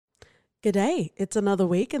G'day. It's another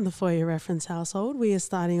week in the For Your Reference household. We are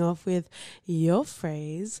starting off with your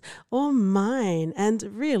phrase or mine. And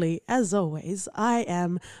really, as always, I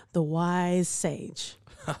am the wise sage.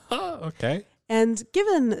 Okay. And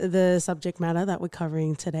given the subject matter that we're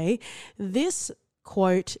covering today, this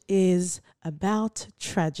quote is about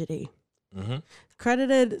tragedy.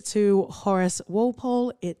 Credited to Horace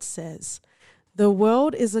Walpole, it says, "The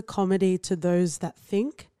world is a comedy to those that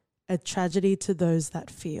think, a tragedy to those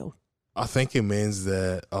that feel." I think it means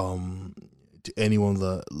that to anyone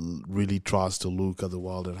that really tries to look at the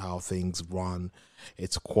world and how things run,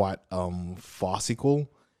 it's quite farcical.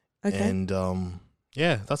 Okay. And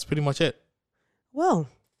yeah, that's pretty much it. Well,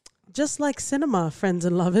 just like cinema, friends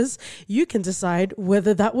and lovers, you can decide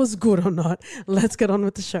whether that was good or not. Let's get on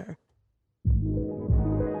with the show.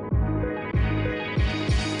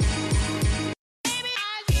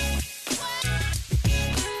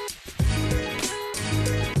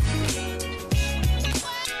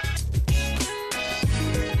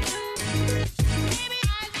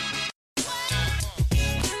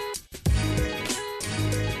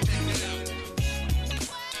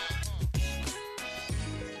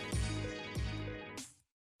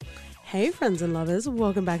 Hey, friends and lovers,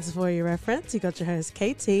 welcome back to For Your Reference. You got your host,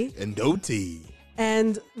 KT. And Doty.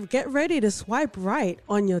 And get ready to swipe right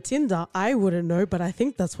on your Tinder. I wouldn't know, but I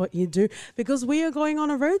think that's what you do because we are going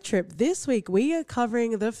on a road trip. This week, we are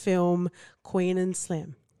covering the film Queen and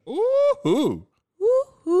Slim. Ooh.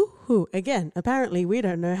 Woo-hoo-hoo. Again, apparently we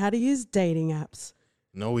don't know how to use dating apps.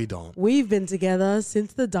 No, we don't. We've been together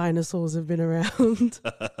since the dinosaurs have been around.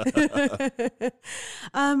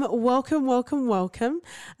 Welcome.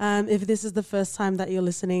 If this is the first time that you're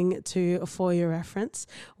listening to For Your Reference,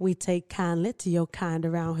 we take kindly to your kind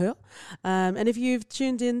around here. And if you've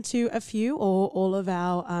tuned into a few or all of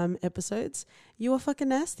our episodes, you are fucking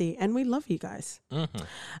nasty and we love you guys.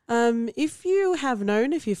 If you have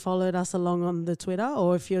known, if you followed us along on the Twitter,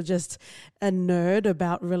 or if you're just a nerd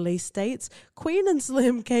about release dates, Queen and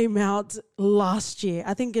Slim came out last year,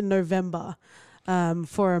 I think in November,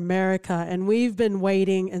 for America, and we've been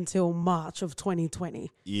waiting until March of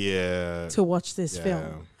 2020 to watch this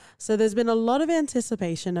film. So there's been a lot of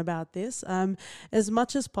anticipation about this. As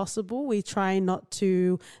much as possible, we try not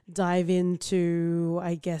to dive into,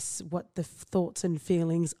 I guess, what the thoughts and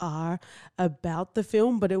feelings are about the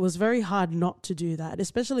film, but it was very hard not to do that,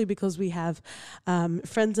 especially because we have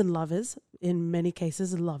friends and lovers, in many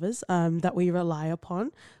cases lovers, that we rely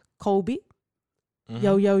upon. Colby.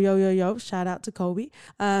 Yo, shout out to Colby,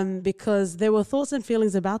 because there were thoughts and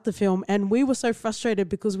feelings about the film and we were so frustrated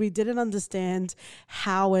because we didn't understand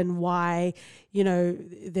how and why,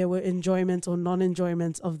 there were enjoyments or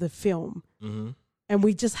non-enjoyments of the film. And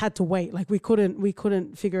we just had to wait. Like we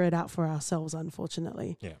couldn't figure it out for ourselves,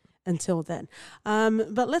 unfortunately. Until then.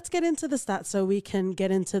 But let's get into the stats so we can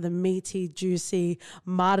get into the meaty, juicy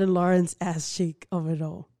Martin Lawrence ass cheek of it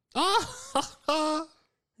all.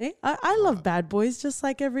 I love bad boys just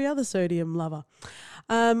like every other sodium lover.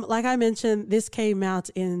 Like I mentioned, this came out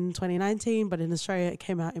in 2019, but in Australia it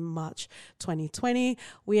came out in March 2020.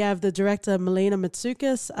 We have the director Melina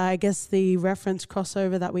Matsoukas. I guess the reference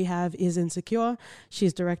crossover that we have is Insecure.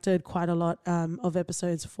 She's directed quite a lot of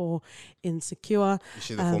episodes for Insecure. Is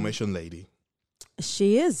she the formation lady?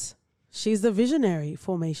 She is. She's the visionary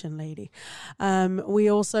formation lady. We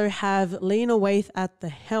also have Lena Waithe at the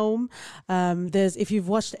helm. If you've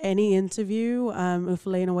watched any interview with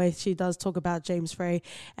Lena Waithe, she does talk about James Frey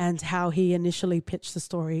and how he initially pitched the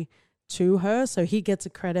story to her. So he gets a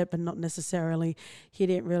credit, but not necessarily. He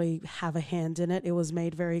didn't really have a hand in it. It was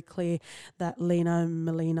made very clear that Lena and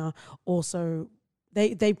Melina also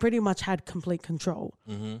They pretty much had complete control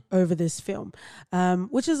over this film,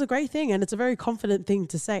 which is a great thing. And it's a very confident thing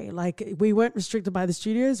to say. Like, we weren't restricted by the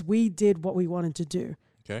studios. We did what we wanted to do.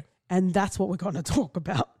 Okay. And that's what we're going to talk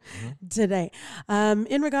about today.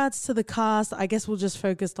 In regards to the cast, I guess we'll just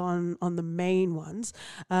focus on the main ones.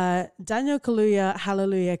 Daniel Kaluuya,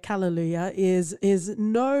 Hallelujah, is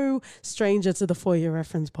no stranger to the For Your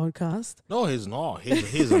Reference podcast. No, he's not.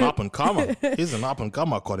 He's an up-and-comer. He's an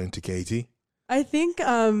up-and-comer, according to Katie. I think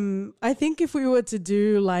if we were to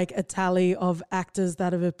do like a tally of actors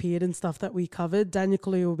that have appeared and stuff that we covered, Daniel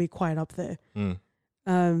Kaluuya will be quite up there.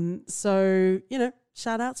 So,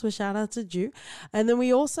 shout outs are due. And then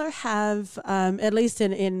we also have, at least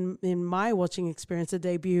in my watching experience, a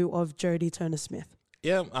debut of Jodie Turner-Smith.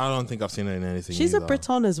 Yeah, I don't think I've seen her in anything. She's either. a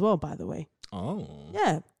Breton as well, by the way. Oh.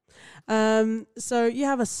 Yeah. So you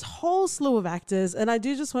have a whole slew of actors, and I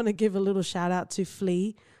do just want to give a little shout out to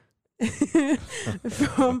Flea.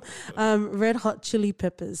 from Red Hot Chili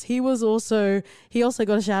Peppers. He also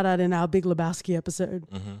got a shout out in our Big Lebowski episode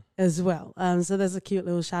as well. So there's a cute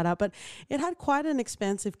little shout out. But it had quite an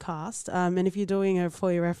expansive cast. And if you're doing a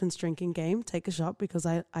for your reference drinking game, take a shot because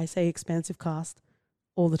I say expansive cast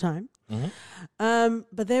all the time.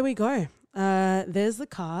 But there we go. There's the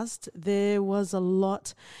cast. There was a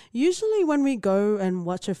lot. Usually when we go and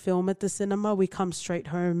watch a film at the cinema, we come straight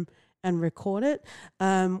home and record it.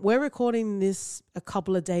 We're recording this a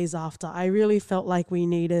couple of days after. I really felt like we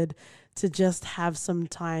needed to just have some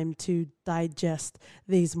time to digest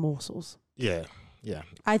these morsels. Yeah.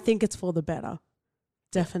 I think it's for the better.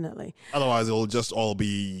 Definitely. Otherwise, it'll just all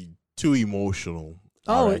be too emotional.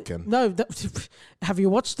 I reckon. No. Have you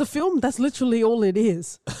watched the film? That's literally all it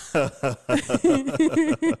is.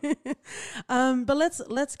 But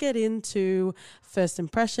let's get into first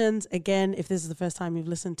impressions. Again, if this is the first time you've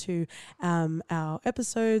listened to our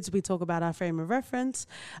episodes, we talk about our frame of reference.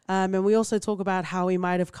 And we also talk about how we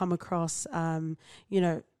might have come across,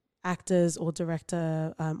 actors or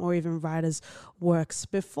director or even writers' works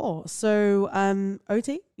before. So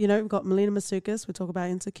OT, we've got Melina Matsoukas. We talk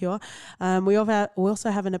about Insecure. We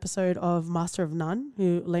also have an episode of Master of None,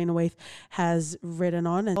 who Lena Waithe has written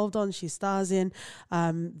on and involved on. She stars in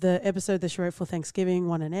the episode that she wrote for Thanksgiving,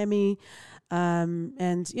 won an Emmy.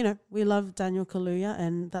 And we love Daniel Kaluuya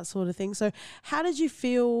and that sort of thing. So how did you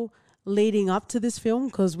feel leading up to this film?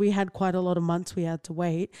 Because we had quite a lot of months we had to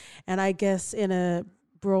wait. And I guess in a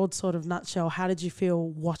broad sort of nutshell, how did you feel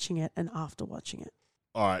watching it and after watching it?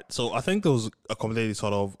 All right. So I think there was a completely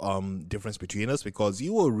sort of difference between us because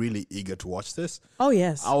you were really eager to watch this. Oh,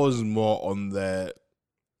 yes. I was more on the,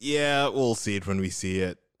 we'll see it when we see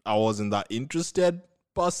it. I wasn't that interested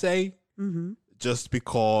per se, just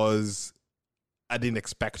because I didn't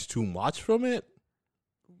expect too much from it.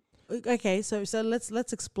 Okay, so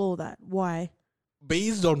let's explore that. Why?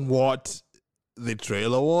 Based on what the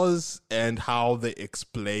trailer was and how they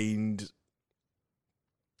explained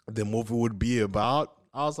the movie would be about,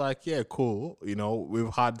 I was like, yeah, cool.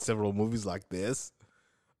 We've had several movies like this.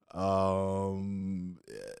 Maybe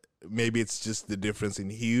it's just the difference in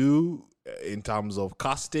hue in terms of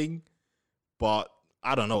casting, but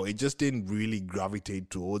I don't know. It just didn't really gravitate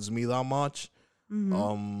towards me that much.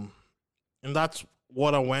 And that's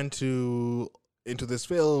what I went into this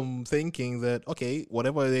film thinking that, okay,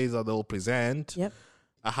 whatever it is that they'll present,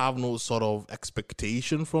 I have no sort of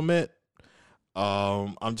expectation from it.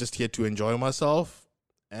 I'm just here to enjoy myself,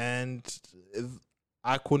 and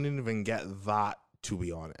I couldn't even get that, to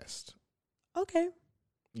be honest. Okay.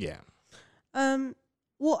 Yeah.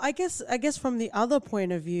 Well, I guess from the other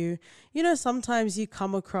point of view, sometimes you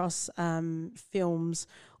come across films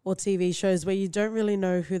or TV shows where you don't really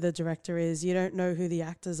know who the director is, you don't know who the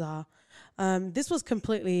actors are. This was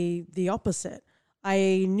completely the opposite.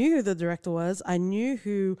 I knew who the director was. I knew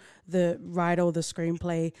who the writer or the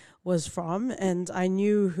screenplay was from, and I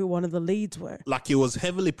knew who one of the leads were. Like, it was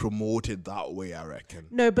heavily promoted that way, I reckon.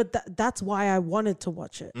 No, but that's why I wanted to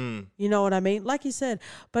watch it. You know what I mean? Like you said.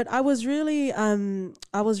 But I was really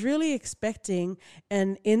expecting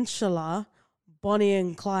an Inshallah, Bonnie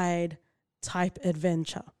and Clyde type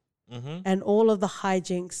adventure, and all of the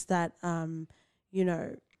hijinks that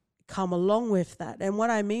come along with that. And what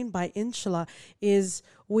I mean by Inshallah is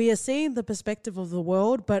we are seeing the perspective of the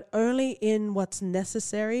world, but only in what's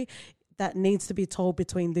necessary that needs to be told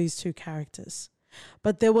between these two characters.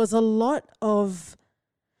 But there was a lot of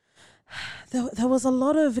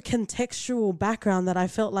contextual background that I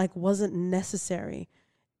felt like wasn't necessary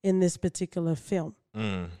in this particular film.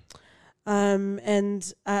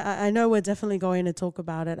 And I know we're definitely going to talk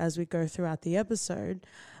about it as we go throughout the episode.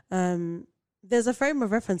 There's a frame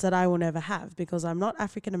of reference that I will never have because I'm not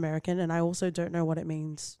African American and I also don't know what it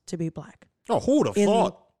means to be black. Oh, who'd have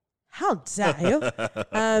thought? How dare you?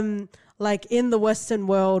 Like in the Western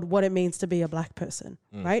world, what it means to be a black person,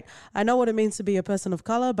 right? I know what it means to be a person of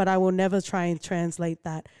color, but I will never try and translate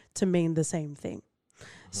that to mean the same thing.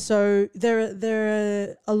 So there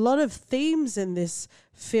are a lot of themes in this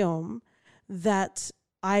film that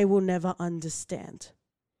I will never understand,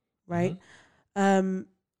 right?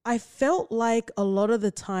 I felt like a lot of the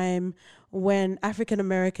time when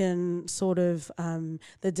African-American sort of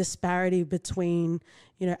the disparity between,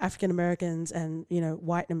 African-Americans and,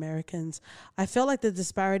 white Americans, I felt like the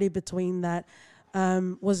disparity between that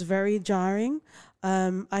was very jarring.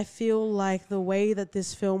 I feel like the way that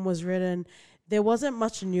this film was written, there wasn't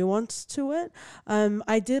much nuance to it.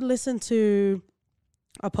 I did listen to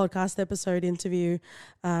a podcast episode interview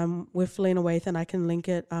with Lena Waithe, and I can link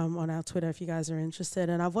it on our Twitter if you guys are interested.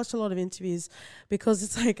 And I've watched a lot of interviews because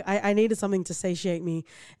it's like I needed something to satiate me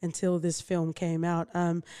until this film came out.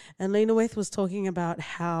 And Lena Waithe was talking about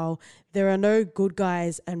how there are no good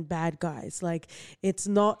guys and bad guys. Like, it's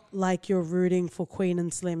not like you're rooting for Queen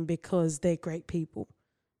and Slim because they're great people.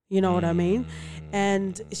 You know what I mean?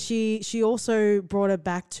 And she also brought it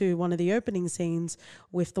back to one of the opening scenes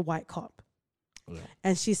with the white cop. Yeah.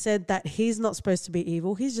 And she said that he's not supposed to be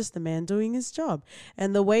evil. He's just a man doing his job.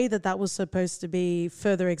 And the way that was supposed to be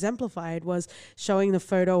further exemplified was showing the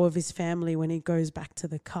photo of his family when he goes back to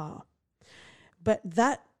the car. But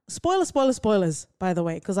that spoilers, by the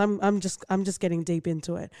way, because I'm just getting deep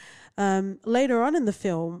into it. Later on in the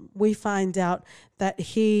film, we find out that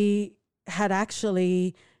he had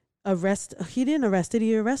actually he didn't arrest. Did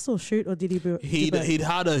he arrest or shoot, or did he? He'd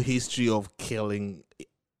had a history of killing.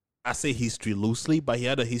 I say history loosely, but he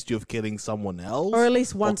had a history of killing someone else, or at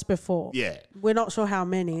least once before. Yeah, we're not sure how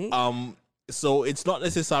many. So it's not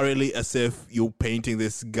necessarily as if you're painting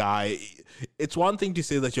this guy. It's one thing to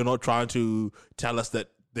say that you're not trying to tell us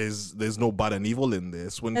that there's no bad and evil in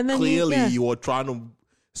this, when clearly you are trying to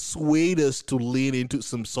swayed us to lean into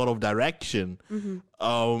some sort of direction,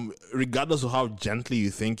 regardless of how gently you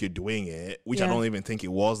think you're doing it, which I don't even think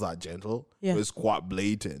it was that gentle. It was quite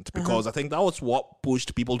blatant, because I think that was what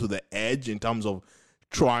pushed people to the edge in terms of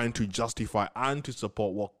trying to justify and to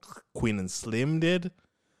support what Queen and Slim did.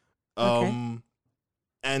 And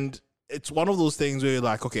it's one of those things where you're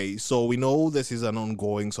like, okay, so we know this is an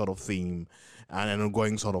ongoing sort of theme and an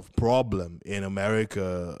ongoing sort of problem in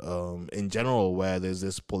America in general, where there's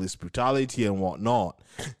this police brutality and whatnot.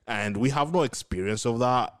 And we have no experience of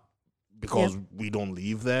that because we don't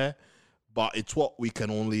live there. But it's what we can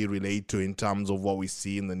only relate to in terms of what we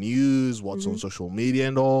see in the news, what's on social media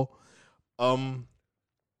and all.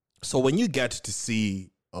 So when you get to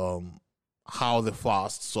see how the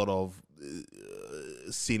first sort of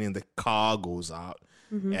scene in the car goes out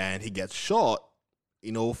and he gets shot,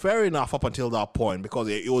 you know, fair enough up until that point, because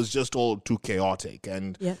it was just all too chaotic.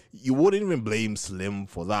 And you wouldn't even blame Slim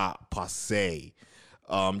for that per se,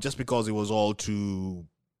 just because it was all too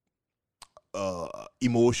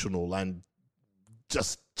emotional and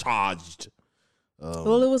just charged.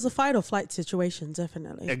 Well, it was a fight or flight situation,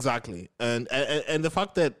 definitely. Exactly. And the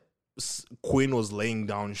fact that Quinn was laying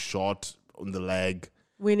down shot on the leg.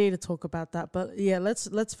 We need to talk about that. But yeah,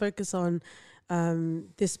 let's focus on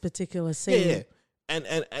this particular scene. Yeah. And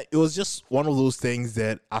it was just one of those things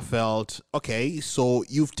that I felt, okay, so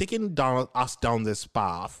you've taken us down this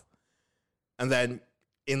path, and then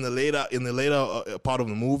in the later part of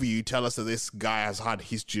the movie, you tell us that this guy has had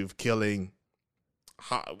history of killing,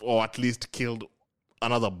 or at least killed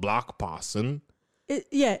another black person.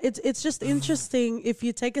 It's just interesting. If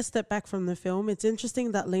you take a step back from the film, it's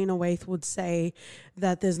interesting that Lena Waithe would say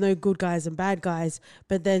that there's no good guys and bad guys,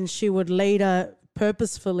 but then she would later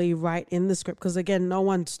purposefully write in the script, because again, no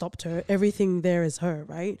one stopped her. Everything there is her,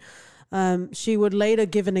 right? She would later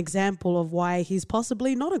give an example of why he's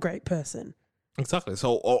possibly not a great person. Exactly.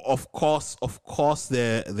 So of course,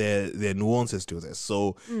 there are nuances to this.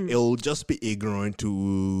 So it'll just be ignorant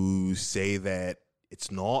to say that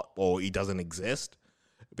it's not, or it doesn't exist,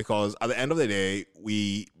 because at the end of the day,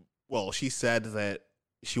 she said that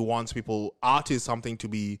she wants artists, something to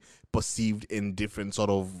be perceived in different sort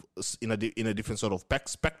of in a different sort of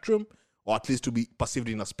spectrum, or at least to be perceived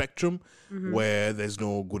in a spectrum where there's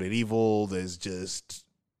no good and evil. There's just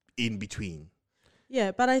in between.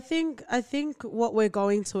 Yeah, but I think what we're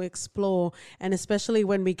going to explore, and especially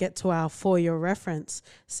when we get to our For Your Reference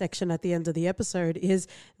section at the end of the episode, is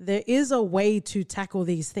there is a way to tackle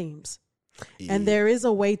these themes, and there is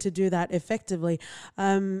a way to do that effectively.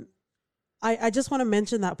 I just want to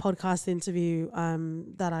mention that podcast interview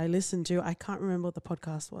that I listened to. I can't remember what the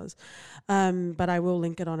podcast was, but I will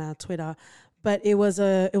link it on our Twitter. But it was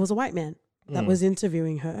a white man that was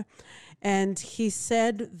interviewing her, and he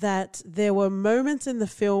said that there were moments in the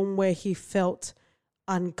film where he felt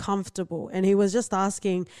uncomfortable, and he was just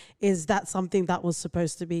asking, is that something that was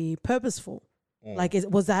supposed to be purposeful? Like,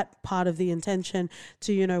 was that part of the intention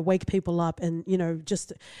to, wake people up and,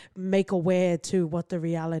 just make aware to what the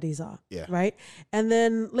realities are, right? And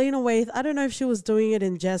then Lena Waithe, I don't know if she was doing it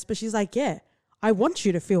in jest, but she's like, yeah, I want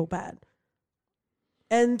you to feel bad.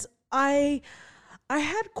 And I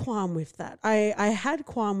had qualm with that. I had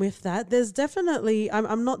qualm with that. There's definitely,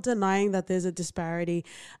 I'm not denying that there's a disparity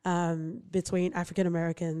between African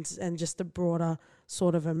Americans and just the broader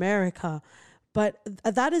sort of America. But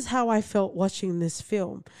that is how I felt watching this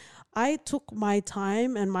film. I took my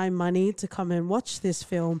time and my money to come and watch this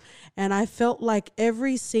film, and I felt like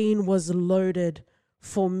every scene was loaded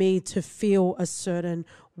for me to feel a certain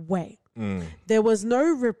way. There was no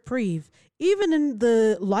reprieve. Even in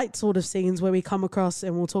the light sort of scenes where we come across,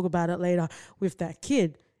 and we'll talk about it later, with that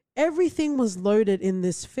kid, everything was loaded in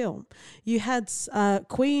this film. You had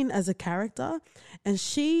Queen as a character, and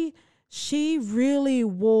she really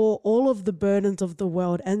wore all of the burdens of the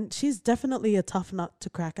world, and she's definitely a tough nut to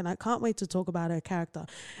crack, and I can't wait to talk about her character.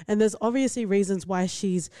 And there's obviously reasons why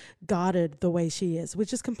she's guarded the way she is,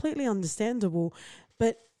 which is completely understandable,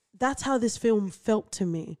 but that's how this film felt to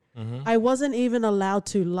me. I wasn't even allowed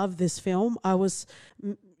to love this film. I was,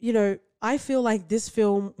 I feel like this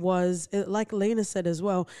film was, like Lena said as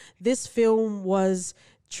well, this film was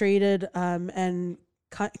treated and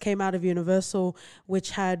came out of Universal,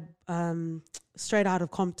 which had Straight Out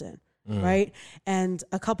of Compton, right? And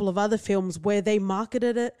a couple of other films where they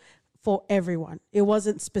marketed it for everyone. It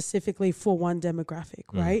wasn't specifically for one demographic,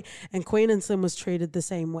 right? And Queen and Slim was treated the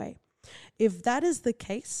same way. If that is the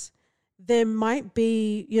case, there might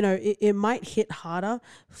be, it might hit harder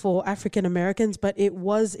for African Americans, but it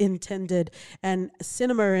was intended, and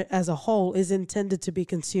cinema as a whole is intended to be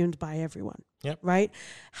consumed by everyone. Yep. Right.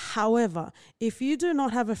 However, if you do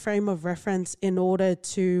not have a frame of reference in order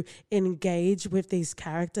to engage with these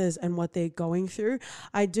characters and what they're going through,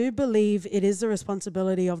 I do believe it is the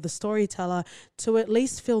responsibility of the storyteller to at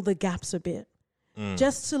least fill the gaps a bit,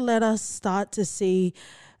 just to let us start to see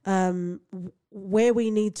where we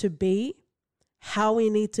need to be, how we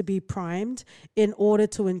need to be primed in order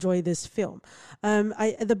to enjoy this film.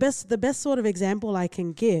 The best sort of example I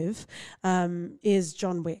can give is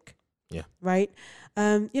John Wick. Yeah. Right.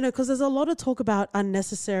 Because there's a lot of talk about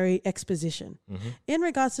unnecessary exposition. In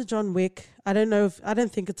regards to John Wick, I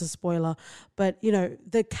don't think it's a spoiler, but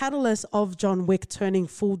the catalyst of John Wick turning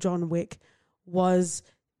full John Wick was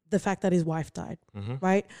the fact that his wife died.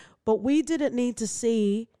 Right. But we didn't need to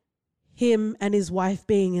see him and his wife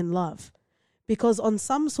being in love, because on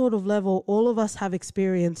some sort of level, all of us have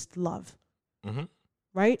experienced love.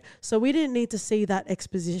 Right. So we didn't need to see that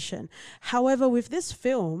exposition. However, with this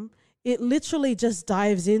film, it literally just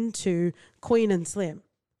dives into Queen and Slim.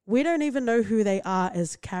 We don't even know who they are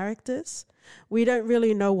as characters. We don't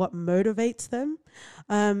really know what motivates them.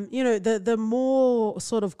 The more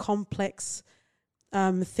sort of complex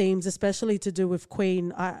themes, especially to do with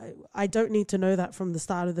Queen, I don't need to know that from the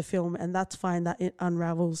start of the film, and that's fine that it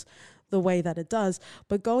unravels the way that it does.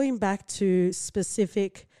 But going back to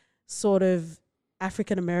specific sort of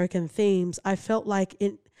African American themes, I felt like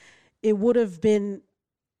it would have been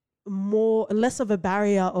less of a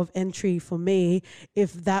barrier of entry for me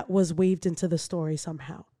if that was weaved into the story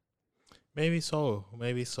somehow. Maybe so.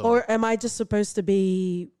 Or am I just supposed to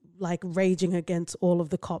be like raging against all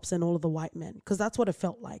of the cops and all of the white men? Because that's what it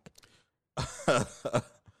felt like.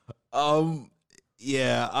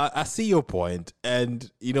 Yeah, I see your point. And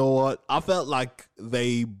you know what? I felt like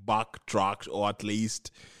they backtracked, or at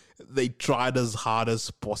least they tried as hard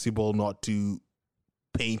as possible not to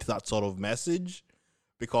paint that sort of message.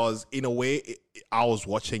 Because in a way, I was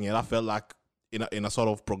watching it, I felt like in a sort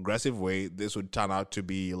of progressive way, this would turn out to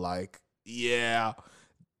be like, yeah,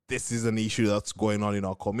 this is an issue that's going on in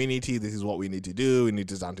our community. This is what we need to do. We need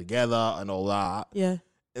to stand together and all that. Yeah.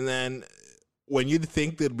 And then when you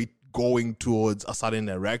think they'll be going towards a certain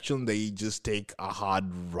direction, they just take a hard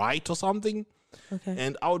right or something. Okay.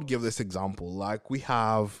 And I would give this example. Like we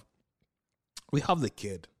have the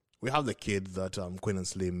kid. We have the kid that Queen and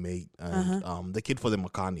Slim made, and the kid for the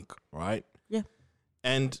mechanic, right? Yeah.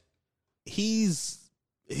 And he's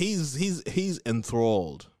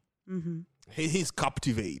enthralled. He's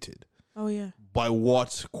captivated. Oh yeah. By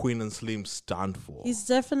what Queen and Slim stand for. He's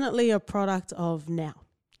definitely a product of now.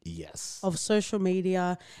 Yes. Of social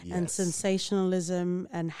media and sensationalism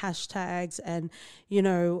and hashtags and,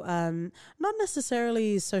 not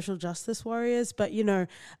necessarily social justice warriors, but,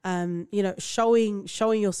 showing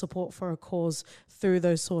your support for a cause through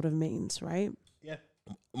those sort of means, right? Yeah.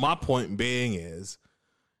 My point being is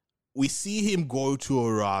we see him go to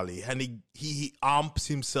a rally and he amps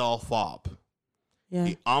himself up. Yeah.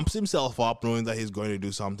 He amps himself up knowing that he's going to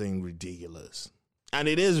do something ridiculous. And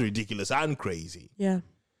it is ridiculous and crazy. Yeah.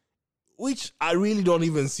 Which I really don't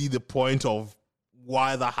even see the point of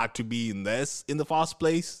why that had to be in this in the first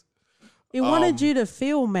place. It wanted you to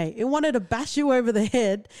feel, mate. It wanted to bash you over the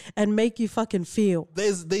head and make you fucking feel.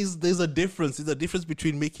 There's a difference. There's a difference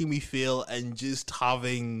between making me feel and just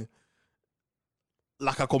having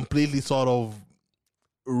like a completely sort of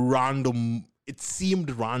random. It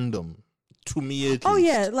seemed random To me, at Oh least.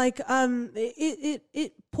 yeah, like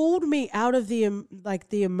it pulled me out of the like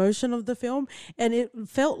the emotion of the film, and it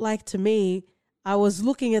felt like to me I was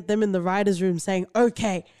looking at them in the writers' room saying,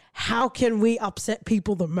 "Okay, how can we upset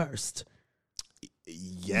people the most?"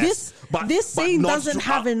 Yes, This scene not doesn't to,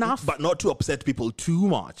 have enough. but not to upset people too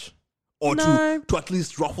much, or No. to at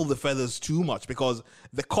least ruffle the feathers too much, because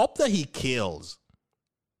the cop that he kills,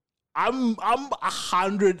 I'm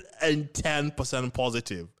 110%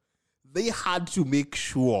 positive they had to make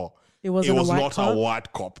sure It was wasn't a white not cop? a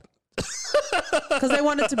white cop. Because they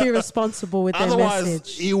wanted to be responsible with their Otherwise,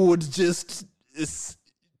 message. it would just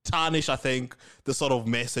tarnish, I think, the sort of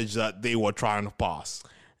message that they were trying to pass.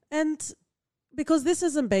 And because this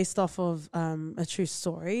isn't based off of a true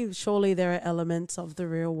story, surely there are elements of the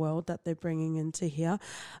real world that they're bringing into here.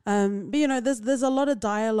 But you know, there's a lot of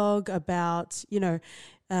dialogue about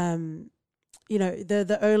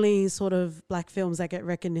the only sort of black films that get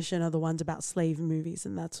recognition are the ones about slave movies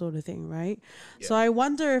and that sort of thing, right? Yeah. So I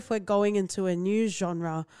wonder if we're going into a new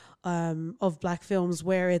genre of black films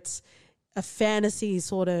where it's a fantasy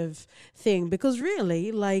sort of thing, because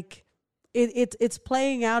really, like, it's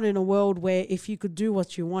playing out in a world where if you could do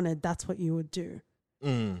what you wanted, that's what you would do,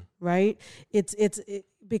 right? It's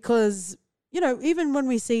because, you know, even when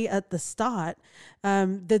we see at the start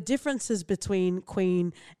the differences between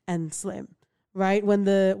Queen and Slim. Right, when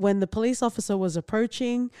the police officer was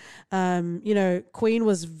approaching, Queen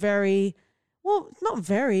was very, well, not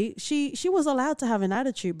very. She was allowed to have an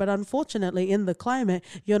attitude, but unfortunately, in the climate,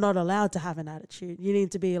 you're not allowed to have an attitude. You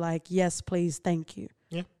need to be like, yes, please, thank you.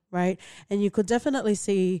 Yeah. Right, and you could definitely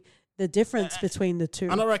see the difference between the two.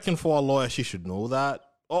 And I reckon for a lawyer, she should know that.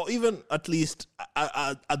 Or even at least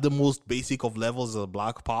at the most basic of levels as a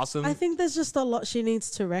black person. I think there's just a lot she needs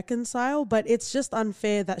to reconcile, but it's just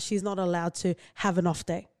unfair that she's not allowed to have an off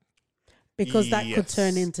day, because that could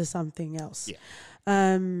turn into something else. Yeah.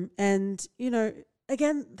 And, you know,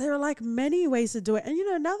 again, there are like many ways to do it. And, you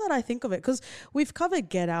know, now that I think of it, because we've covered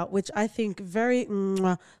Get Out, which I think very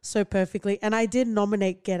so perfectly. And I did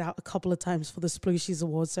nominate Get Out a couple of times for the Splooshies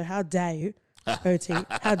Awards. So how dare you? OT,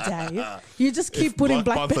 how dare you? You just keep putting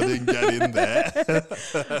Black Panther didn't get in there.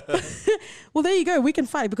 Well, there you go. We can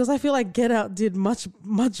fight, because I feel like Get Out did much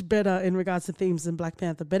better in regards to themes than Black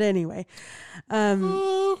Panther. But anyway, I'm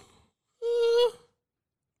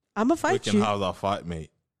a fight you. We can have that fight,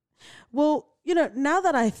 mate. Well, you know, now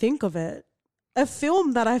that I think of it, a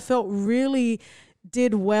film that I felt really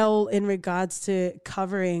did well in regards to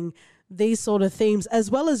covering these sort of themes,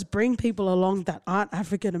 as well as bring people along that aren't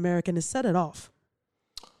African American, is Set It Off.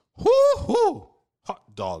 Hoo-hoo.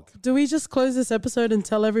 Hot dog. Do we just close this episode and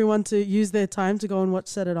tell everyone to use their time to go and watch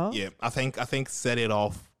Set It Off? Yeah, I think Set It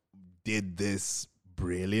Off did this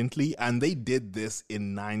brilliantly, and they did this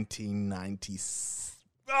in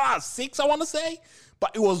 1996, I want to say,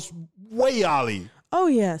 but it was way early. Oh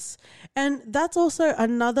yes, and that's also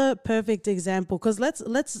another perfect example, because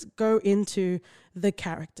let's go into the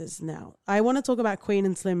characters now. I want to talk about Queen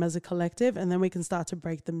and Slim as a collective, and then we can start to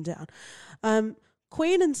break them down.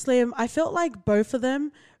 Queen and Slim, I felt like both of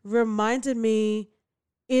them reminded me,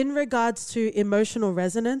 in regards to emotional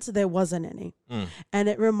resonance, there wasn't any, and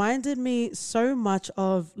it reminded me so much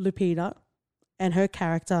of Lupita and her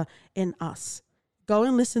character in Us. Go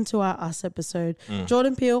and listen to our Us episode.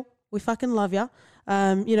 Jordan Peele, we fucking love ya.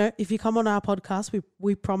 You know, if you come on our podcast,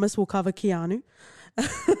 we promise we'll cover Keanu.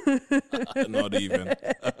 Not even.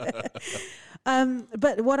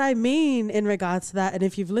 But what I mean in regards to that, and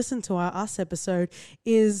if you've listened to our Us episode,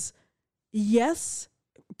 is yes,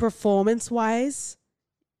 performance-wise,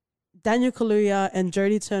 Daniel Kaluuya and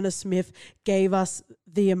Jodie Turner-Smith gave us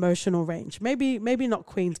the emotional range. Maybe not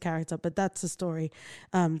Queen's character, but that's a story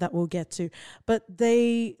that we'll get to. But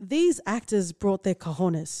these actors brought their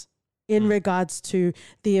cojones in regards to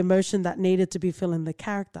the emotion that needed to be filling the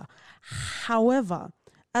character. However,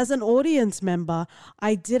 as an audience member,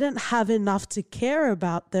 I didn't have enough to care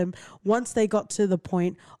about them once they got to the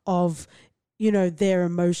point of, you know, their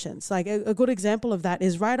emotions. Like a good example of that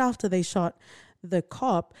is right after they shot the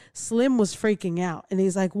cop, Slim was freaking out, and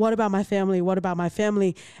he's like, what about my family? What about my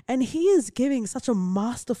family? And he is giving such a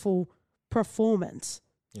masterful performance.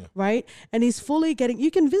 Yeah. Right. And he's fully getting, you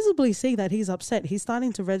can visibly see that he's upset. He's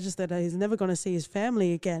starting to register that he's never going to see his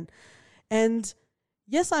family again. And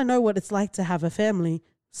yes, I know what it's like to have a family,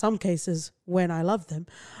 some cases when I love them.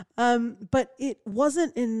 But it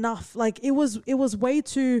wasn't enough. Like it was way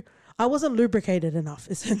too I wasn't lubricated enough,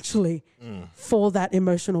 essentially, for that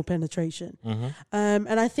emotional penetration.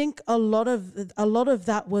 And I think a lot of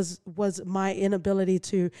that was my inability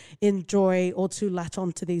to enjoy or to latch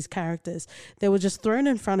on to these characters. They were just thrown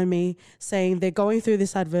in front of me, saying they're going through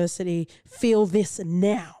this adversity. Feel this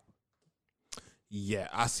now. Yeah,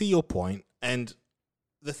 I see your point. And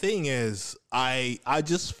the thing is, I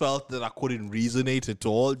just felt that I couldn't resonate at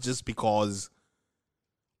all, just because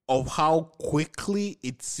of how quickly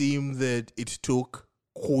it seemed that it took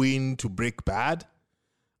Queen to break bad.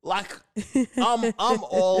 Like, I'm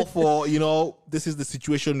all for, this is the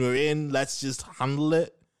situation we're in, let's just handle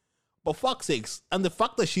it. But fuck's sakes, and the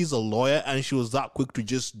fact that she's a lawyer and she was that quick to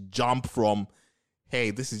just jump from,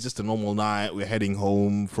 hey, this is just a normal night, we're heading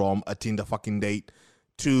home from a Tinder fucking date,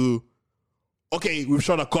 to, okay, we've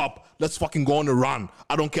shot a cop, let's fucking go on a run.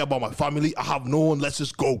 I don't care about my family, I have no one, let's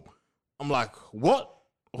just go. I'm like, what?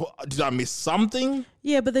 Did I miss something?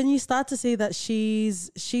 Yeah, but then you start to see that she's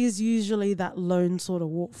usually that lone sort of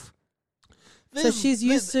wolf. So she's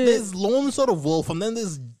used to... There's lone sort of wolf, and then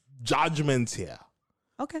there's judgments here.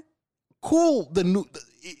 Okay. Cool.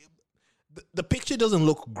 The picture doesn't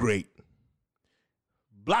look great.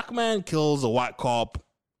 Black man kills a white cop.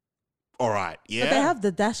 All right, yeah. But they have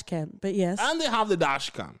the dash cam, but yes. And they have the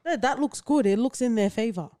dash cam. Yeah, that looks good. It looks in their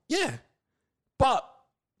favor. Yeah. But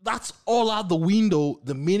that's all out the window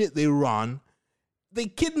the minute they run. They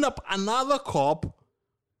kidnap another cop,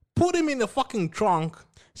 put him in the fucking trunk.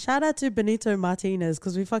 Shout out to Benito Martinez,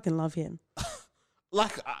 because we fucking love him.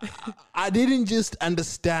 Like, I didn't just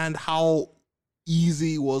understand how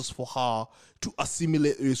easy it was for her to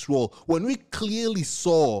assimilate this role when we clearly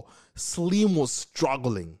saw Slim was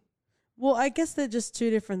struggling. Well, I guess they're just two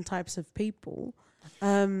different types of people.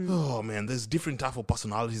 Oh man, there's different type of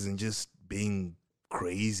personalities and just being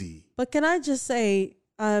crazy. But can I just say,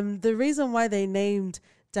 the reason why they named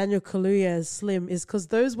Daniel Kaluuya as Slim is because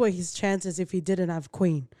those were his chances if he didn't have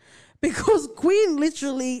Queen. Because Queen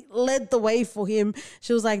literally led the way for him.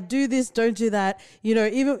 She was like, do this, don't do that.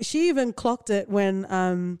 She even clocked it when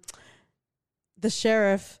the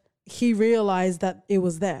sheriff, he realized that it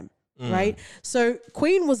was them, right? So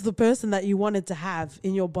Queen was the person that you wanted to have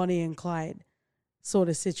in your Bonnie and Clyde sort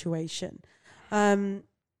of situation.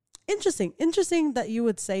 Interesting that you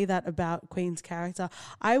would say that about Queen's character.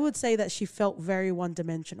 I would say that she felt very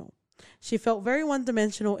one-dimensional. She felt very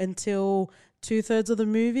one-dimensional until 2/3 of the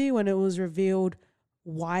movie when it was revealed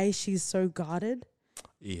why she's so guarded.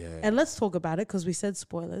 Yeah. And let's talk about it because we said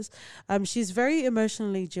spoilers. She's very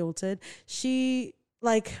emotionally jilted.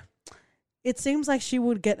 It seems like she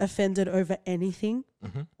would get offended over anything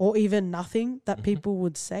or even nothing that people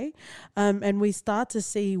would say. And we start to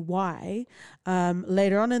see why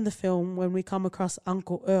later on in the film when we come across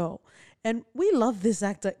Uncle Earl. And we love this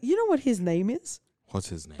actor. You know what his name is? What's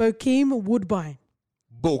his name? Bokeem Woodbine.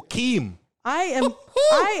 Bokeem.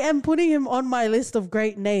 I am putting him on my list of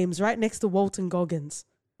great names right next to Walton Goggins.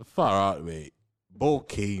 Far out, mate.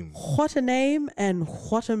 Bokeem. What a name and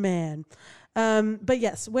what a man. But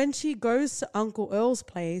yes, when she goes to Uncle Earl's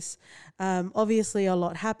place, obviously a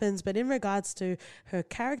lot happens, but in regards to her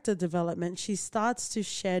character development, she starts to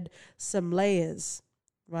shed some layers,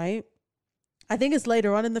 right? I think it's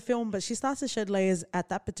later on in the film, but she starts to shed layers at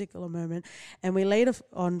that particular moment. And we later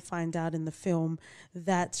on find out in the film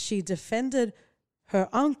that she defended her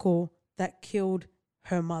uncle that killed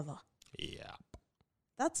her mother. Yeah.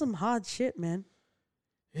 That's some hard shit, man.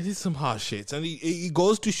 It is some hard shit, and it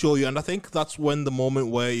goes to show you, and I think that's when the moment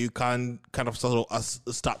where you can kind of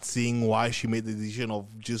start seeing why she made the decision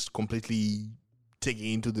of just completely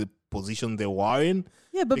taking into the position they were in.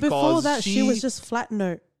 Yeah, but before that, she was just flat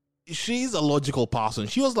note. She's a logical person.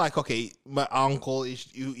 She was like, okay, my uncle,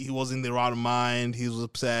 he was in the right mind, he was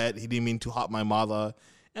upset, he didn't mean to hurt my mother.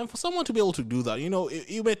 And for someone to be able to do that,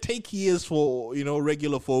 it may take years for,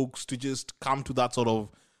 regular folks to just come to that sort of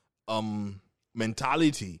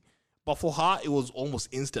mentality, but for her it was almost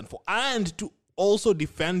instant. And to also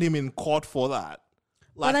defend him in court for that,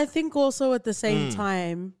 but I think also at the same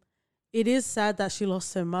time it is sad that she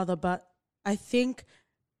lost her mother, but I think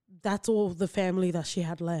that's all the family that she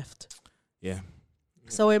had left. Yeah,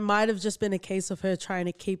 so it might have just been a case of her trying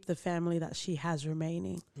to keep the family that she has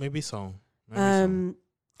remaining. Maybe so.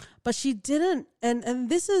 But she didn't, and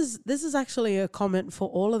this is actually a comment for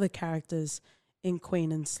all of the characters in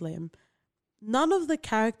Queen and Slim. None of the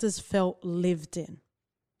characters felt lived in.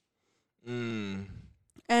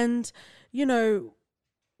 And,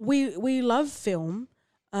 we love film,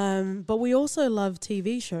 but we also love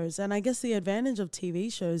TV shows. And I guess the advantage of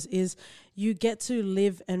TV shows is you get to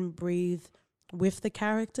live and breathe with the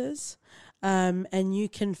characters, and you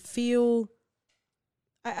can feel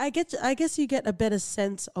I guess you get a better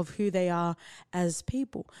sense of who they are as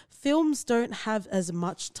people. Films don't have as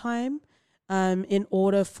much time in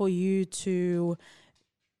order for you to,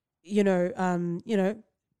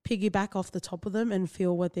 piggyback off the top of them and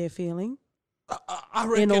feel what they're feeling I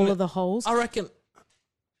reckon, in all of the holes. I reckon.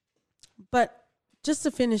 But just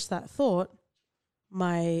to finish that thought,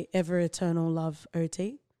 my ever eternal love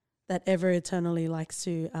OT, that ever eternally likes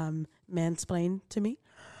to mansplain to me.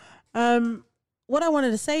 What I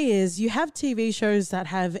wanted to say is you have TV shows that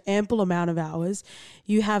have ample amount of hours.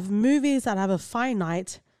 You have movies that have a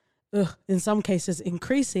finite, in some cases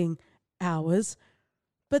increasing hours.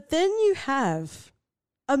 But then you have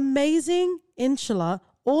amazing, inshallah,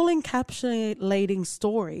 all encapsulating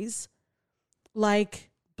stories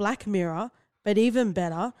like Black Mirror, but even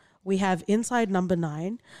better, we have Inside Number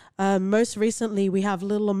 9. Most recently, we have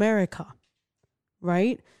Little America,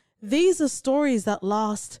 right? These are stories that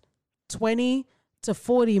last 20 to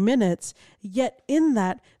 40 minutes, yet in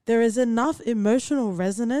that there is enough emotional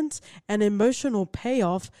resonance and emotional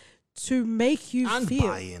payoff to make you And feel.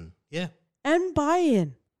 buy-in, yeah. And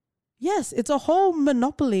buy-in. Yes, it's a whole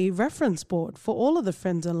Monopoly reference board for all of the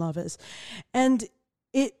friends and lovers. And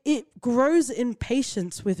it grows in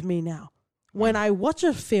patience with me now. When I watch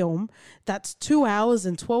a film that's 2 hours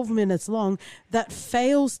and 12 minutes long that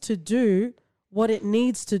fails to do what it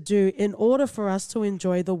needs to do in order for us to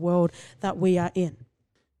enjoy the world that we are in.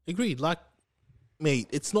 Agreed. Like, mate,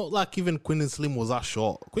 it's not like even Queen and Slim was that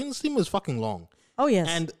short. Queen and Slim was fucking long. Oh, yes.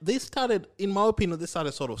 And they started, in my opinion, they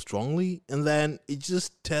started sort of strongly, and then it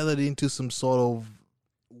just tethered into some sort of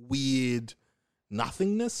weird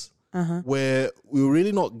nothingness where we were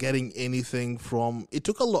really not getting anything from. It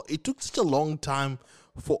took such a long time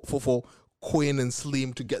for Queen and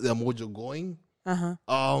Slim to get their mojo going.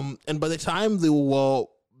 And by the time they were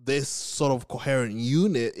this sort of coherent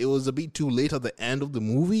unit, it was a bit too late at the end of the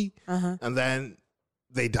movie, and then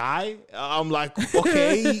they die. I'm like,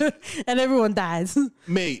 okay. And everyone dies.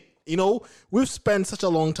 Mate, we've spent such a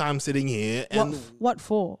long time sitting here. And what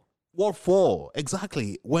for? What for?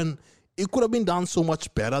 Exactly. When it could have been done so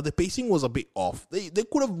much better. The pacing was a bit off. They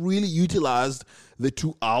could have really utilized the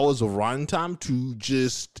 2 hours of runtime to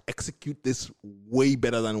just execute this way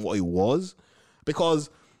better than what it was. Because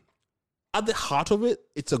at the heart of it,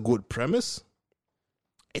 it's a good premise.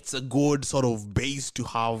 It's a good sort of base to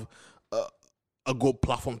have a good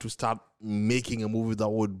platform to start making a movie that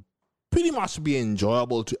would pretty much be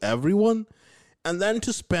enjoyable to everyone. And then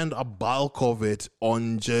to spend a bulk of it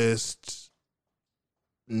on just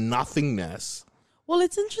nothingness. Well,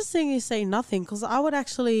 it's interesting you say nothing, because I would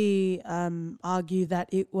actually argue that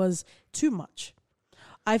it was too much.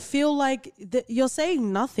 I feel like you're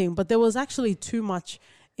saying nothing, but there was actually too much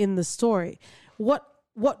in the story. What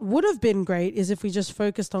would have been great is if we just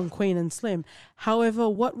focused on Queen and Slim. However,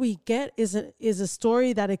 what we get is a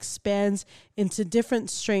story that expands into different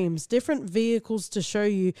streams, different vehicles to show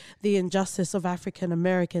you the injustice of African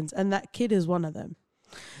Americans, and that kid is one of them.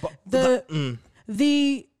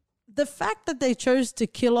 The fact that they chose to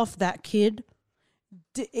kill off that kid,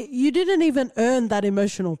 you didn't even earn that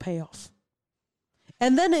emotional payoff.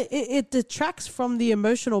 And then it detracts from the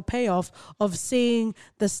emotional payoff of seeing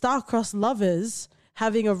the star-crossed lovers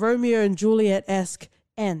having a Romeo and Juliet-esque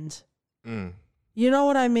end. You know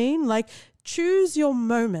what I mean? Like, choose your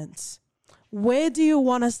moments. Where do you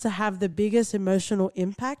want us to have the biggest emotional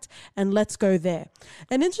impact? And let's go there.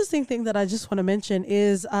 An interesting thing that I just want to mention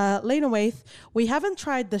is Lena Waithe. We haven't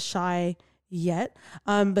tried The Shy yet,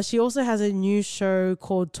 but she also has a new show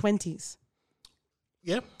called 20s.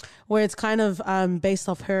 Yep. Where it's kind of based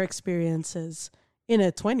off her experiences in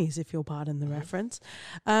her 20s, if you'll pardon the reference.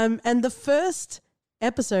 And the first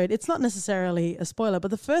episode, it's not necessarily a spoiler, but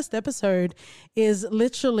the first episode is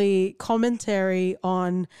literally commentary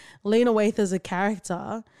on Lena Waithe as a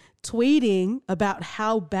character tweeting about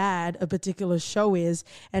how bad a particular show is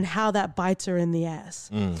and how that bites her in the ass.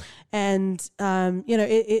 And,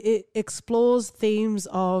 it explores themes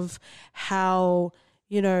of how,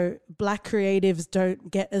 Black creatives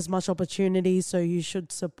don't get as much opportunity, so you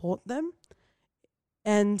should support them.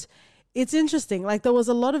 And it's interesting. Like, there was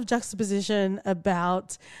a lot of juxtaposition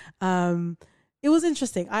about, it was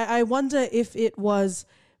interesting. I wonder if it was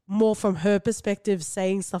more from her perspective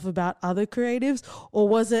saying stuff about other creatives, or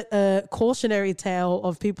was it a cautionary tale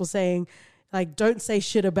of people saying, like, don't say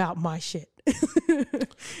shit about my shit.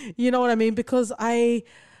 You know what I mean? Because I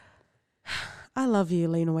love you,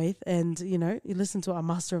 Lena Waithe, and, you listen to our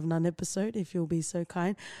Master of None episode, if you'll be so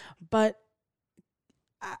kind. But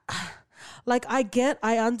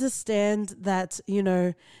I understand that,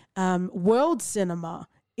 world cinema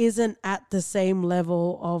isn't at the same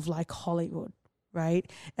level of like Hollywood, right?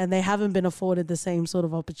 And they haven't been afforded the same sort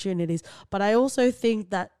of opportunities. But I also think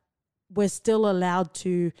that we're still allowed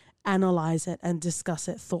to analyze it and discuss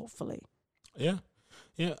it thoughtfully. Yeah.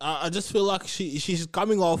 Yeah, I just feel like she's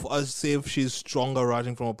coming off as if she's stronger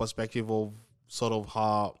writing from a perspective of sort of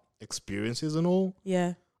her experiences and all.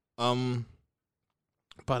 Yeah.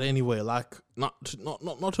 But anyway, like not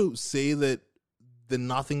to say that the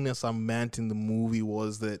nothingness I meant in the movie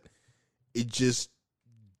was that it just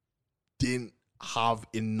didn't have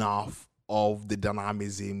enough of the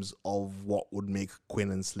dynamisms of what would make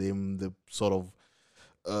Queen and Slim the sort of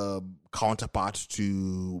counterpart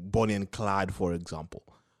to Bonnie and Clyde, for example.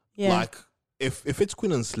 Yeah. Like if it's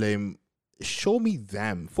Queen and Slim, show me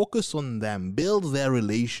them, focus on them, build their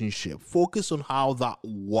relationship, focus on how that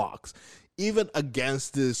works, even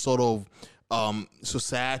against the sort of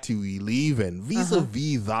society we live in,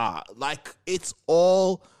 vis-a-vis that. Like, it's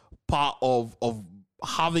all part of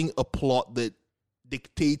having a plot that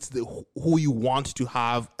dictates who you want to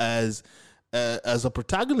have as a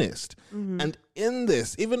protagonist. And in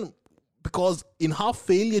this, even because in her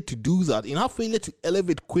failure to do that, in her failure to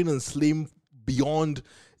elevate Queen and Slim beyond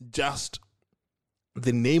just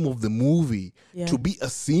the name of the movie to be a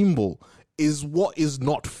symbol, is what is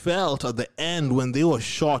not felt at the end when they were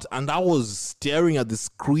shot, and I was staring at the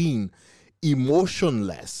screen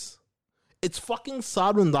emotionless. It's fucking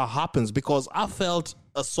sad when that happens, because I felt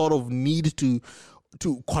a sort of need to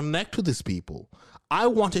connect with these people. I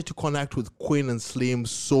wanted to connect with Queen and Slim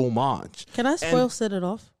so much. Can I spoil Set It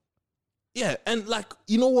Off? Yeah, and like,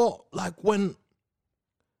 you know what? Like, when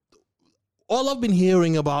all I've been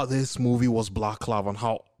hearing about this movie was Black Love and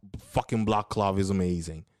how fucking Black Love is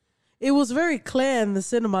amazing. It was very clear in the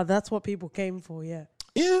cinema. That's what people came for, yeah.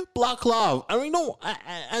 Yeah, Black Love. And we know,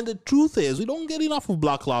 and the truth is, we don't get enough of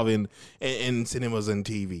Black Love in cinemas and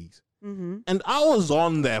TVs. And I was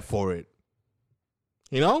on there for it.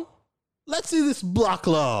 You know? Let's see this Black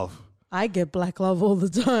Love. I get Black Love all the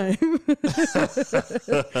time.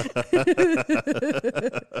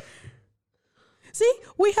 See,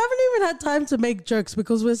 we haven't even had time to make jokes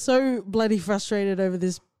because we're so bloody frustrated over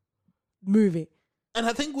this movie. And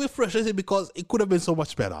I think we're frustrated because it could have been so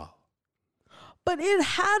much better. But it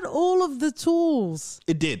had all of the tools.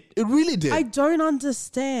 It did. It really did. I don't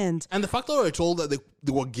understand. And the fact that we're told that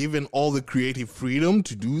they were given all the creative freedom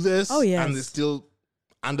to do this, and they still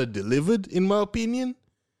under-delivered, in my opinion,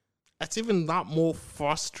 that's even that more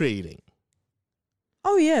frustrating.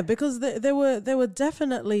 Oh yeah, because they were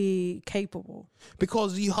definitely capable.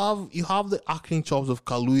 Because you have the acting chops of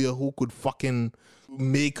Kaluuya, who could fucking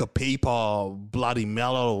make a paper bloody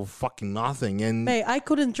mellow of fucking nothing. And mate, I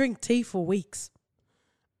couldn't drink tea for weeks.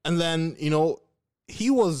 And then, you know, he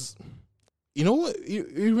was, you know what, you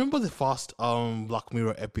remember the first Black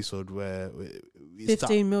Mirror episode where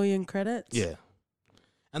 15 million credits? Yeah.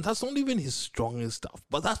 And that's not even his strongest stuff.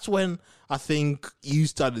 But that's when I think you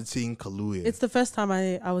started seeing Kaluuya. It's the first time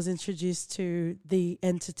I was introduced to the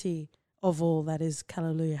entity of all that is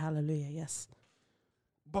Kaluuya, hallelujah, yes.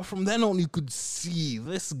 But from then on, you could see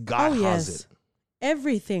this guy has it.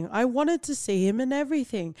 Everything. I wanted to see him in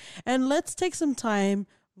everything. And let's take some time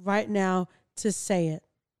right now to say it.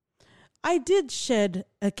 I did shed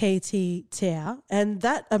a KT tear, and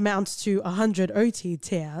that amounts to 100 OT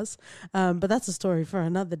tears, but that's a story for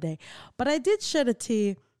another day. But I did shed a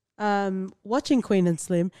tear watching Queen and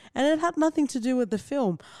Slim, and it had nothing to do with the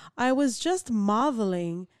film. I was just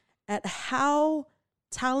marveling at how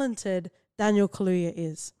talented Daniel Kaluuya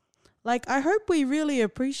is. Like, I hope we really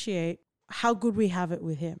appreciate how good we have it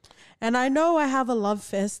with him. And I know I have a love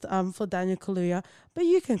fest for Daniel Kaluuya, but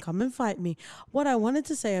you can come and fight me. What I wanted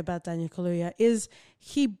to say about Daniel Kaluuya is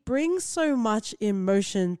he brings so much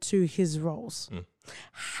emotion to his roles.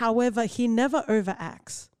 However, he never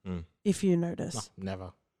overacts, if you notice. No,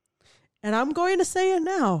 never. And I'm going to say it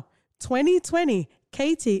now. 2020,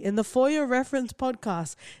 Katie, in the For Your Reference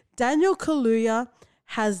podcast, Daniel Kaluuya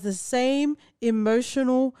has the same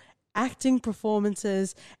emotional acting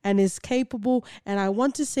performances and is capable, and I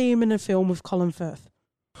want to see him in a film with Colin Firth.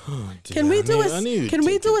 Oh, can we do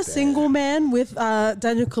a single man with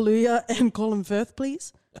Daniel Kaluuya and Colin Firth,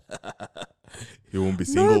 please? He won't be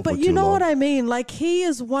single. No, but you know what I mean. Like, he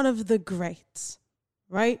is one of the greats,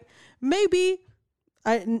 right? Maybe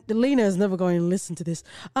Lena is never going to listen to this.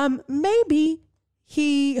 Maybe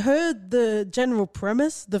he heard the general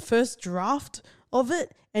premise, the first draft of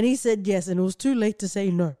it, and he said yes, and it was too late to say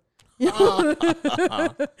no.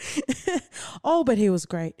 Oh, but he was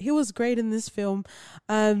great. He was great in this film.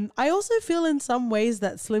 I also feel in some ways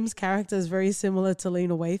that Slim's character is very similar to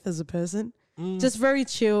Lena Waithe as a person. Just very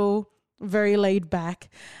chill, very laid back.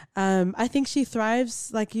 I think she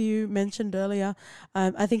thrives, like you mentioned earlier.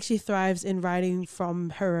 I think she thrives in writing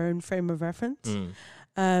from her own frame of reference.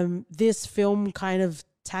 This film kind of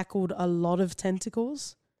tackled a lot of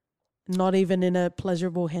tentacles, not even in a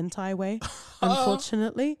pleasurable hentai way,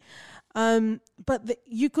 unfortunately. But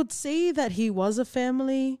you could see that he was a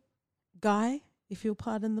family guy, if you'll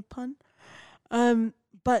pardon the pun.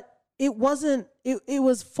 But it wasn't, it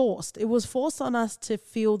was forced. It was forced on us to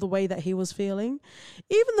feel the way that he was feeling.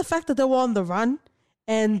 Even the fact that they were on the run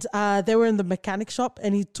and they were in the mechanic shop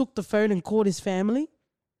and he took the phone and called his family.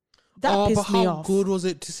 That pissed me off. How good was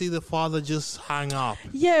it to see the father just hang up?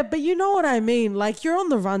 Yeah, but you know what I mean. Like, you're on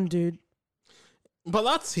the run, dude. But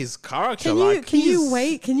that's his character. Can you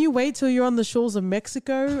wait? Can you wait till you're on the shores of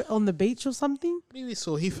Mexico on the beach or something? Maybe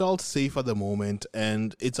so. He felt safe at the moment,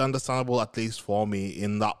 and it's understandable, at least for me,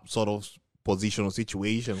 in that sort of position or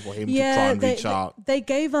situation for him to try and reach out. They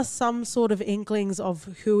gave us some sort of inklings of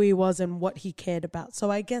who he was and what he cared about. So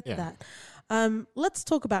I get that. Let's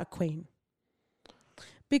talk about Queen.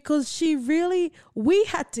 Because we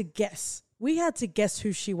had to guess. We had to guess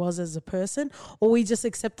who she was as a person, or we just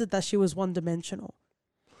accepted that she was one-dimensional.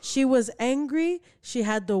 She was angry. She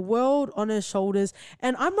had the world on her shoulders.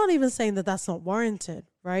 And I'm not even saying that that's not warranted,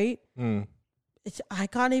 right? I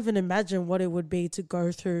can't even imagine what it would be to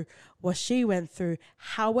go through what she went through.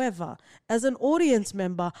 However, as an audience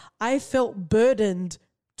member, I felt burdened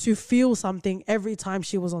to feel something every time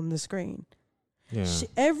she was on the screen. Yeah.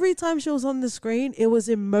 Every time she was on the screen, it was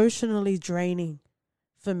emotionally draining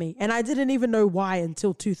for me. And I didn't even know why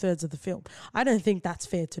until 2/3 of the film. I don't think that's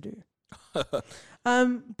fair to do.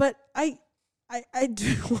 But I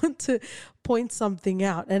do want to point something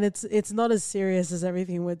out, and it's not as serious as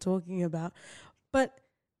everything we're talking about. But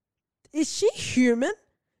is she human?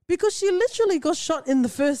 Because she literally got shot in the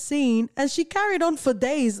first scene and she carried on for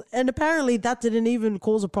days, and apparently that didn't even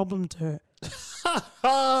cause a problem to her.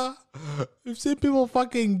 You've seen people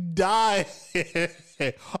fucking die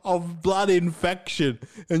of blood infection,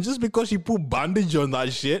 and just because she put bandage on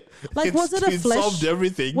that shit, like, was it a flesh? Solved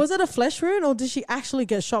everything. Was it a flesh wound, or did she actually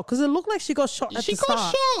get shot? Because it looked like she got shot at the start.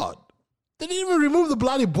 She got shot. They didn't even remove the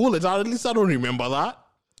bloody bullets. At least I don't remember that.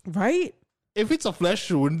 Right. If it's a flesh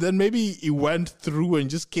wound, then maybe it went through and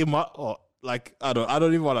just came out. Or like, I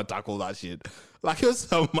don't even want to tackle that shit. Like, it was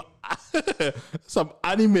some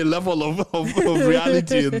anime level of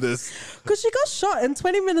reality in this. Because she got shot, and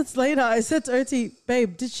 20 minutes later, I said to Oti,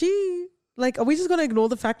 babe, did she, like, are we just going to ignore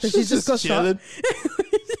the fact that she just got chilling.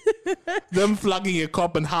 Shot? Them flagging a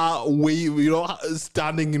cop and her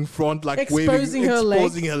standing in front, like exposing her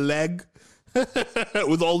leg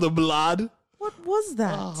with all the blood. What was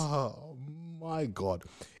that? Oh, my God.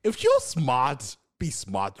 If you're smart, be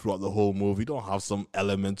smart throughout the whole movie. Don't have some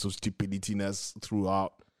elements of stupidityness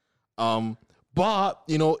throughout. But,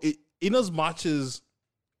 in as much as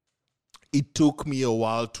it took me a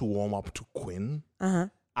while to warm up to Quinn,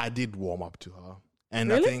 I did warm up to her. And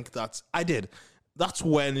really? I think I did. That's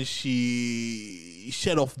when she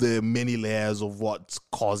shed off the many layers of what's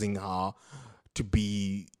causing her to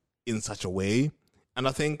be in such a way. And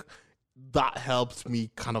I think that helped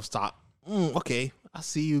me kind of start, okay, I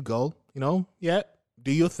see you, girl. Yeah,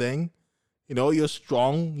 do your thing. You're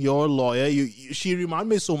strong. You're a lawyer. She reminded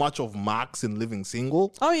me so much of Max in Living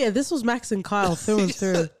Single. Oh, yeah, this was Max and Kyle through and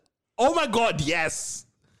through. Oh, my God, yes.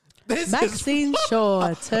 Maxine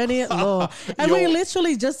Shaw, attorney at law. And we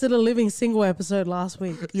literally just did a Living Single episode last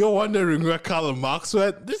week. You're wondering where Kyle and Max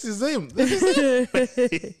went? This is him.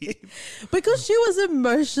 Because she was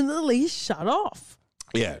emotionally shut off.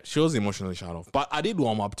 Yeah, she was emotionally shut off. But I did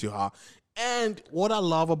warm up to her. And what I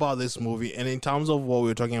love about this movie, and in terms of what we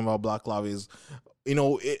were talking about Black Love, is,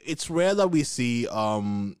 it's rare that we see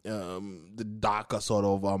the darker sort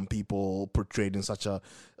of people portrayed in such a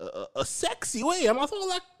sexy way. And I thought,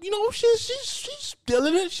 like, she's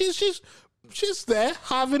feeling it. She's there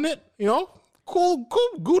having it. Cool,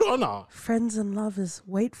 good on her. Friends and lovers,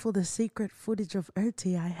 wait for the secret footage of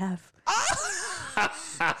Oti I have.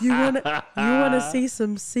 You wanna see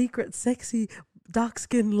some secret sexy dark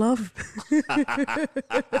skin love?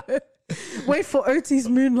 Wait for Oti's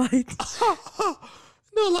Moonlight.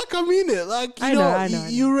 No, like, I mean it. Like, I know.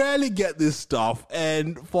 You rarely get this stuff.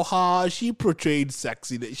 And for her, she portrayed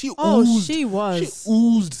sexy. She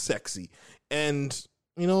oozed sexy. And,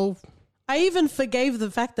 I even forgave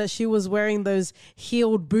the fact that she was wearing those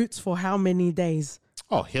heeled boots for how many days?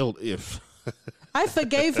 Oh, heeled if. I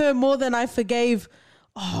forgave her more than I forgave...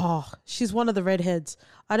 she's one of the redheads.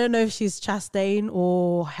 I don't know if she's Chastain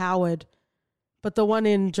or Howard, but the one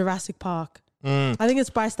in Jurassic Park. I think it's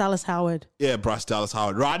Bryce Dallas Howard. Yeah, Bryce Dallas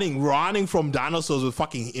Howard running from dinosaurs with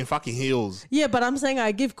fucking heels. Yeah, but I'm saying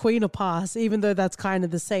I give Queen a pass, even though that's kind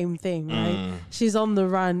of the same thing, right? She's on the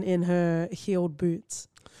run in her heeled boots.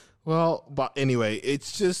 Well, but anyway,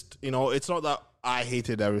 it's just, it's not that I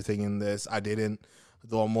hated everything in this. I didn't.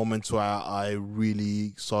 There were moments where I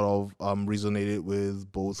really sort of resonated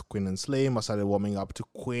with both Quinn and Slim. I started warming up to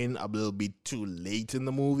Quinn a little bit too late in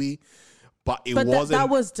the movie. But that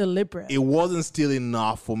was deliberate. It wasn't still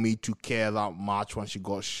enough for me to care that much when she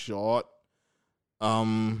got shot.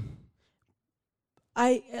 Like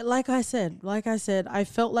I said, I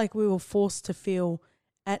felt like we were forced to feel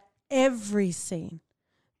at every scene.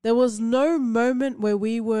 There was no moment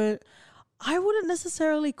where I wouldn't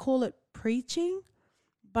necessarily call it preaching,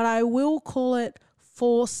 but I will call it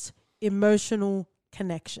forced emotional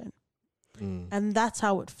connection. And that's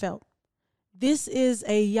how it felt. This is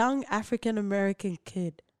a young African-American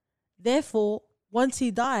kid. Therefore, once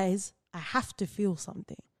he dies, I have to feel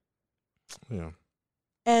something. Yeah.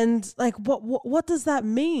 And like, what does that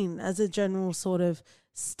mean as a general sort of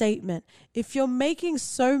statement? If you're making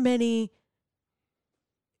so many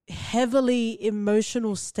heavily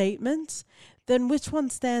emotional statements, then which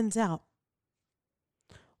one stands out?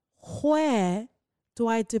 Where do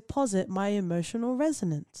I deposit my emotional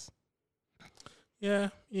resonance? Yeah.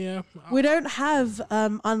 We don't have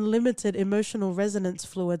unlimited emotional resonance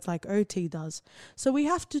fluids like OT does. So we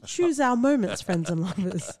have to choose our moments, friends and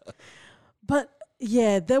lovers. But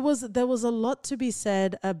yeah, there was a lot to be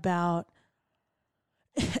said about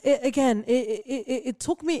it. Again, it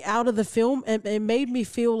took me out of the film and it made me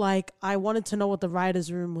feel like I wanted to know what the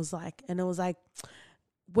writer's room was like. And it was like,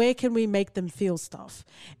 where can we make them feel stuff?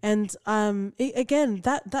 And again,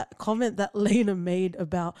 that comment that Lena made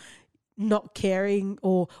about not caring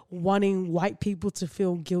or wanting white people to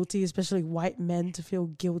feel guilty, especially white men to feel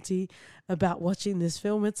guilty about watching this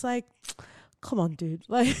film. It's like, come on, dude.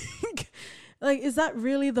 Like, is that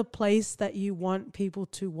really the place that you want people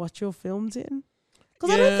to watch your films in?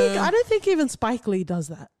 Because I don't think even Spike Lee does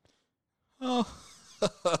that. Oh,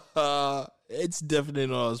 it's definitely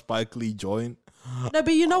not a Spike Lee joint. No,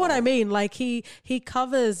 but you know what I mean. Like he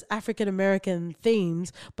covers African American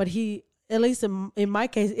themes, but he, at least in my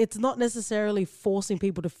case, it's not necessarily forcing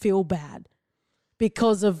people to feel bad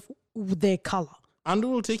because of their color. And it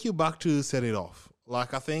will take you back to Set It Off.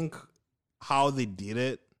 Like, I think how they did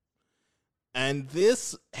it, and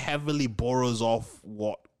this heavily borrows off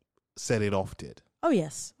what Set It Off did. Oh,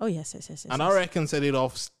 yes. And I reckon Set It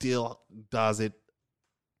Off still does it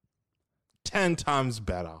 10 times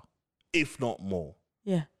better, if not more.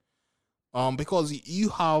 Yeah. Because you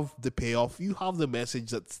have the payoff, you have the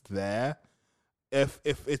message that's there. If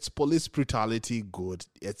it's police brutality, good,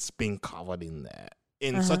 it's being covered in there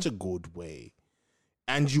in such a good way.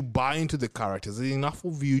 And you buy into the characters. There's enough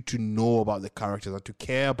of you to know about the characters and to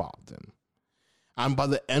care about them. And by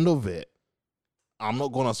the end of it, I'm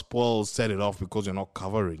not going to spoil Set It Off because you're not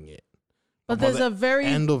covering it. But there's a very...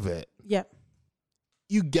 end of it, yeah,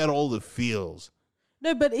 you get all the feels.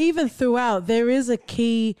 No, but even throughout, there is a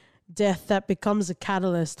key death that becomes a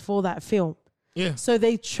catalyst for that film. Yeah. So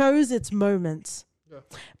they chose its moments. Yeah.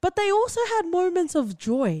 But they also had moments of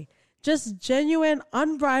joy. Just genuine,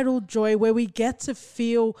 unbridled joy where we get to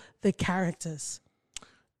feel the characters.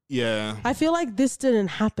 Yeah. I feel like this didn't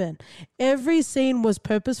happen. Every scene was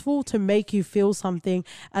purposeful to make you feel something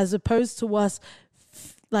as opposed to us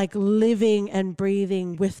like living and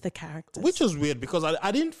breathing with the characters. Which was weird because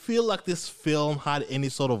I didn't feel like this film had any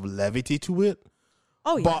sort of levity to it.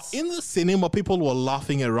 Oh, yes. But in the cinema, people were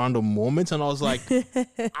laughing at random moments, and I was like,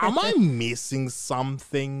 am I missing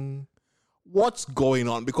something? What's going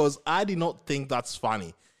on? Because I did not think that's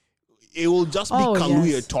funny. It will just be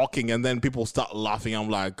Kaluuya talking, and then people start laughing. I'm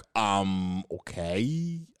like,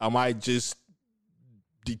 okay. Am I just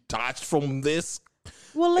detached from this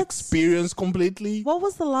experience completely? What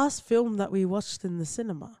was the last film that we watched in the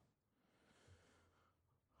cinema?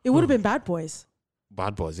 It would have been Bad Boys.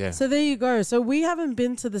 Bad Boys, yeah. So there you go. So we haven't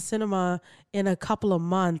been to the cinema in a couple of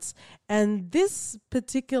months. And this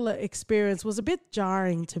particular experience was a bit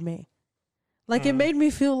jarring to me. Like it made me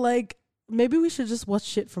feel like maybe we should just watch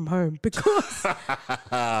shit from home because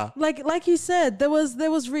like you said, there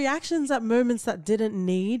was reactions at moments that didn't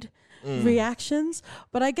need reactions.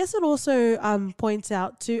 But I guess it also points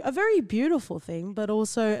out to a very beautiful thing, but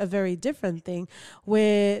also a very different thing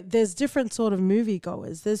where there's different sort of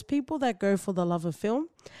moviegoers. There's people that go for the love of film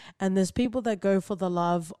and there's people that go for the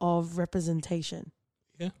love of representation.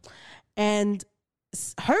 Yeah. And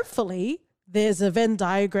hopefully there's a Venn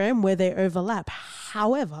diagram where they overlap.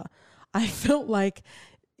 However, I felt like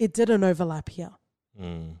it didn't overlap here.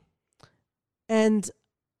 And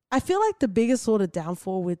I feel like the biggest sort of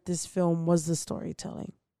downfall with this film was the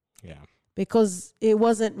storytelling. Yeah. Because it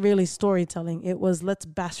wasn't really storytelling. It was let's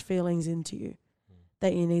bash feelings into you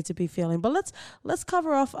that you need to be feeling. But let's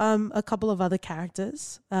cover off a couple of other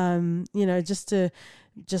characters,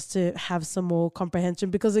 just to have some more comprehension.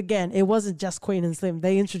 Because again, it wasn't just Queen and Slim.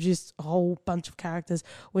 They introduced a whole bunch of characters,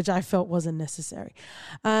 which I felt wasn't necessary.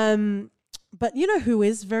 But you know who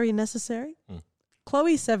is very necessary?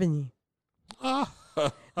 Chloe Sevigny.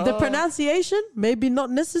 The pronunciation maybe not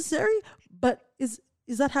necessary, but is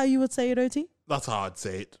that how you would say it, OT? That's how I'd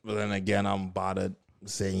say it. But then again, I'm bad at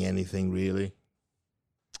saying anything really.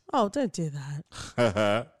 Oh, don't do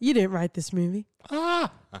that. You didn't write this movie.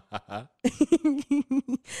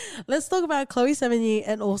 Let's talk about Chloe Sevigny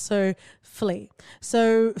and also Flea.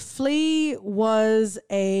 So Flea was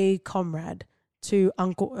a comrade to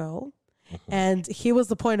Uncle Earl. And he was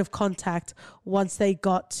the point of contact once they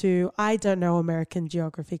got to, I don't know American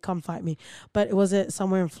geography, come fight me. But was it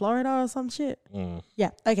somewhere in Florida or some shit?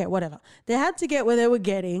 Yeah, okay, whatever. They had to get where they were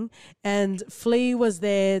getting, and Flea was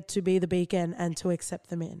there to be the beacon and to accept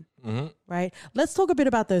them in, right? Let's talk a bit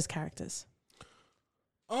about those characters.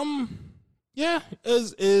 Yeah,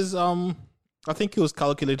 I think it was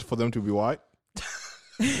calculated for them to be white.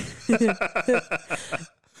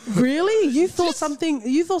 Really? You thought something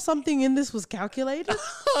in this was calculated?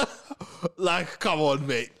 Like, come on,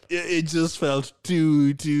 mate. It just felt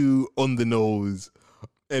too on the nose.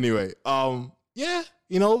 Anyway, yeah,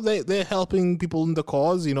 they're helping people in the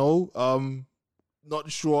cause, not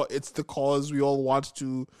sure it's the cause we all want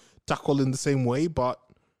to tackle in the same way, but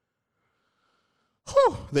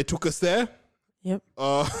they took us there. Yep.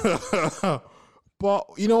 But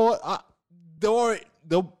you know what?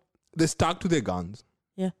 They stuck to their guns.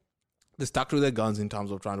 Yeah. They stuck to their guns in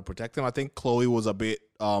terms of trying to protect them. I think Chloe was a bit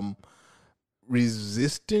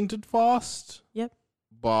resistant at first. Yep.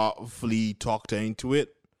 But Flea talked her into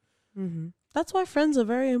it. Mm-hmm. That's why friends are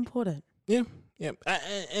very important. Yeah. Yeah.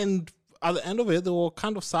 And at the end of it, they were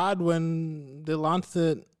kind of sad when they learned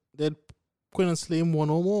that Queen and Slim were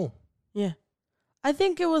no more. Yeah. I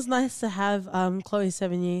think it was nice to have Chloe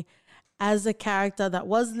Sevigny as a character that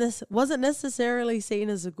wasn't necessarily seen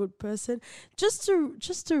as a good person, just to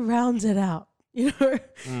round it out,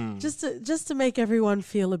 just to make everyone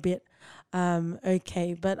feel a bit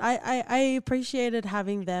okay. But I appreciated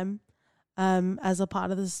having them as a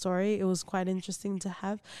part of the story. It was quite interesting to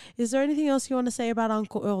have. Is there anything else you want to say about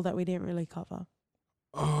Uncle Earl that we didn't really cover?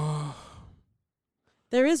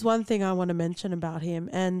 There is one thing I want to mention about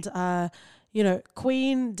him, and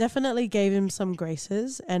Queen definitely gave him some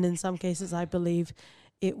graces, and in some cases I believe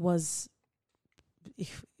it was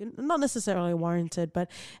not necessarily warranted,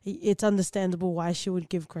 but it's understandable why she would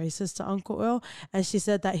give graces to Uncle Earl. And she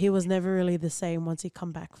said that he was never really the same once he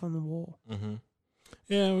come back from the war. Mm-hmm.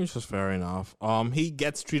 Yeah, which is fair enough. He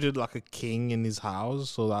gets treated like a king in his house,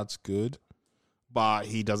 so that's good. But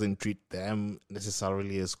he doesn't treat them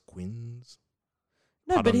necessarily as queens.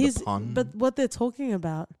 No, but what they're talking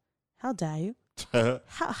about, how dare you?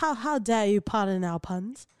 how dare you pardon our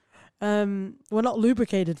puns? We're not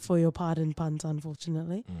lubricated for your pardon puns,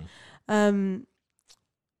 unfortunately. But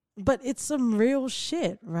it's some real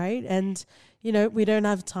shit, right? And, we don't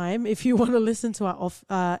have time. If you want to listen to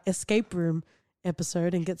our escape room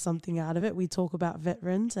episode and get something out of it, we talk about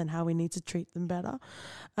veterans and how we need to treat them better.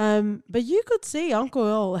 But you could see Uncle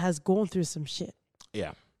Earl has gone through some shit.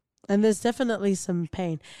 Yeah. And there's definitely some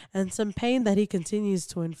pain, and some pain that he continues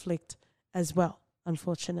to inflict as well,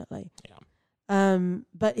 unfortunately. Yeah.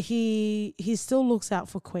 But he still looks out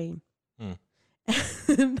for Queen.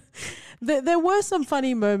 And there were some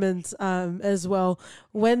funny moments as well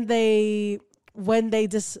when they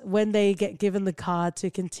get given the car to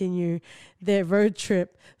continue their road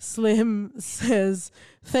trip. Slim says,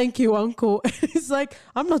 "Thank you, Uncle." And he's like,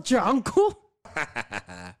 "I'm not your uncle."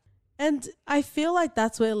 And I feel like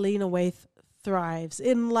that's where Lena Waithe thrives,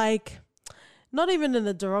 in not even in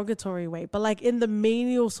a derogatory way, but like in the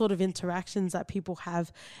menial sort of interactions that people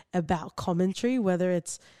have about commentary, whether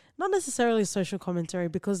it's not necessarily social commentary,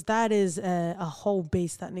 because that is a whole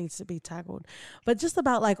beast that needs to be tackled, but just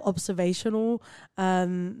about like observational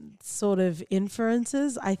sort of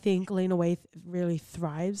inferences. I think Lena Waithe really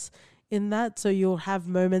thrives in that. So you'll have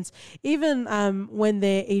moments, even when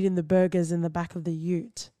they're eating the burgers in the back of the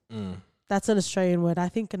ute. That's an Australian word. I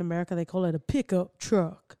think in America they call it a pickup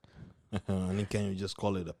truck. And can you just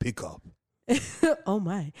call it a pickup? Oh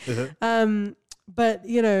my. But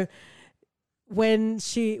when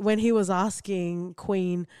he was asking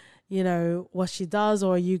Queen, what she does,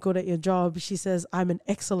 or are you good at your job, she says, "I'm an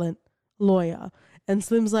excellent lawyer." And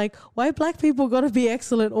Slim's like, why black people got to be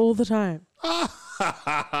excellent all the time?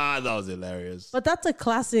 That was hilarious. But that's a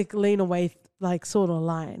classic Lena Waithe like sort of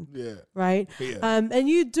line. Yeah. Right? Yeah. And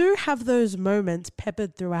you do have those moments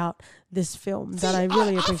peppered throughout this film that I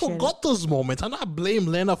really appreciate. I forgot those moments and I blame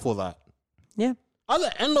Lena for that. Yeah. At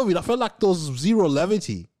the end of it, I felt like there was zero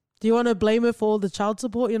levity. Do you want to blame her for all the child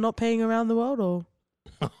support you're not paying around the world, or?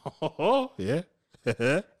 Yeah.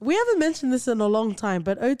 We haven't mentioned this in a long time,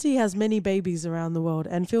 but OT has many babies around the world,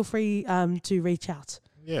 and feel free to reach out.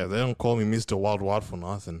 Yeah, they don't call me Mr. Worldwide for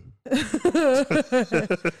nothing.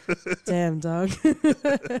 Damn, dog.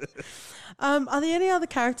 Are there any other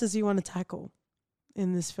characters you want to tackle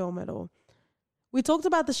in this film at all? We talked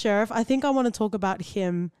about the sheriff. I think I want to talk about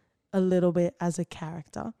him a little bit as a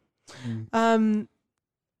character.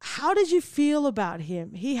 How did you feel about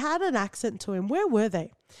him? He had an accent to him. Where were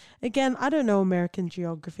they? Again, I don't know American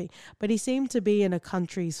geography, but he seemed to be in a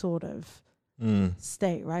country sort of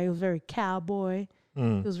state, right? He was very cowboy.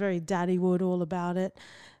 He was very daddywood, all about it.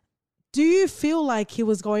 Do you feel like he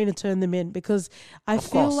was going to turn them in? Because I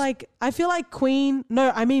feel like Queen.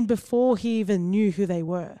 No, I mean before he even knew who they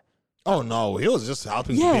were. Oh no, he was just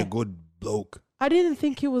helping to be a good bloke. I didn't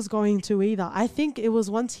think he was going to either. I think it was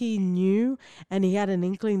once he knew and he had an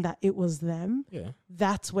inkling that it was them. Yeah,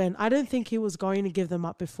 that's when. I don't think he was going to give them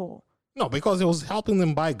up before. No, because he was helping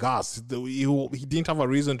them buy gas. He didn't have a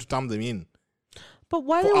reason to turn them in. But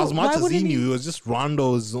why? As much as he knew, it was just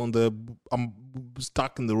randos on the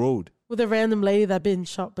stuck in the road with a random lady that been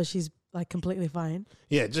shot, but she's like completely fine.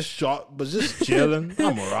 Yeah, just shot, but just chilling.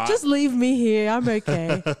 I'm alright. Just leave me here. I'm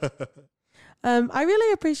okay. I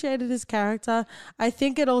really appreciated his character. I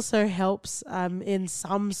think it also helps in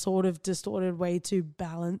some sort of distorted way to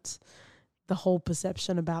balance the whole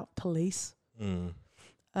perception about police. He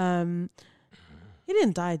didn't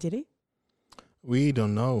die, did he? We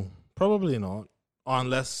don't know. Probably not.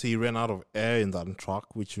 Unless he ran out of air in that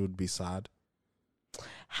truck, which would be sad.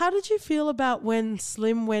 How did you feel about when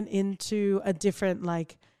Slim went into a different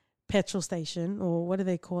like petrol station, or what do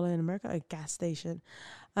they call it in America? A gas station.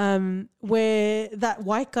 Where that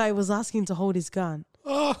white guy was asking to hold his gun.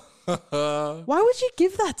 Why would you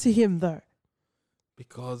give that to him though?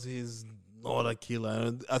 Because he's not a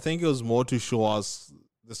killer. I think it was more to show us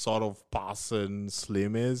the sort of person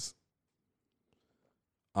Slim is.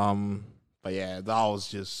 But yeah, that was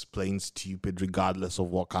just plain stupid regardless of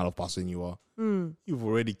what kind of person you are. You've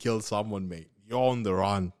already killed someone, mate. You're on the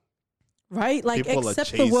run. Right? Like, people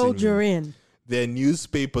accept the world you're in. There are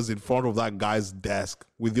newspapers in front of that guy's desk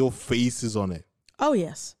with your faces on it. Oh,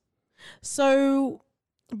 yes. So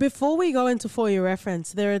before we go into For Your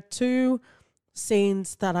Reference, there are two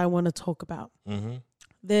scenes that I want to talk about. Mm-hmm.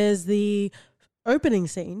 There's the opening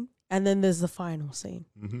scene and then there's the final scene.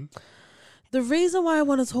 Mm-hmm. The reason why I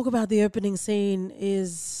want to talk about the opening scene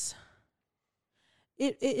is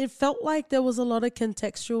it felt like there was a lot of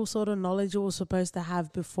contextual sort of knowledge you were supposed to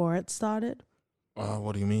have before it started.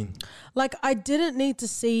 What do you mean? Like, I didn't need to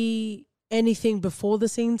see anything before the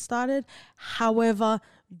scene started. However,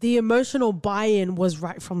 the emotional buy-in was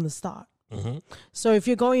right from the start. Mm-hmm. So if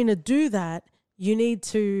you're going to do that, you need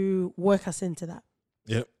to work us into that.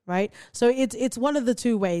 Yep. Right? So it's one of the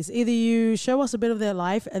two ways. Either you show us a bit of their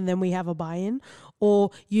life and then we have a buy-in, or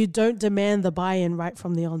you don't demand the buy-in right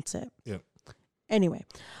from the onset. Yep. Anyway,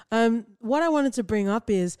 what I wanted to bring up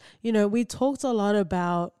is, we talked a lot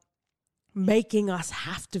about making us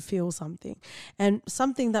have to feel something. And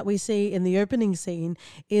something that we see in the opening scene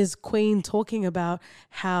is Queen talking about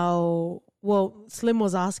how, Slim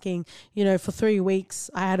was asking, for 3 weeks,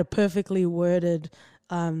 I had a perfectly worded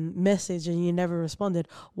message and you never responded.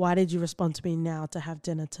 Why did you respond to me now to have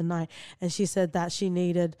dinner tonight? And she said that she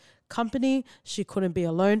needed company. She couldn't be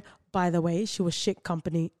alone. By the way, she was shit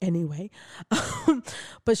company anyway.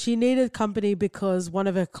 But she needed company because one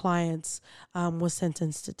of her clients was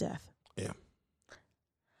sentenced to death. Yeah.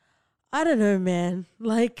 I don't know, man.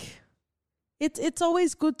 Like, it's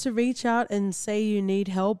always good to reach out and say you need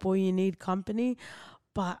help or you need company,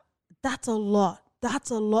 but that's a lot. That's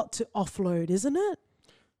a lot to offload, isn't it?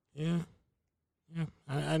 Yeah. Yeah.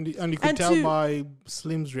 And you can tell by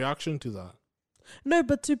Slim's reaction to that. No,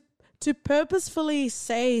 but to purposefully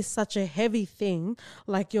say such a heavy thing,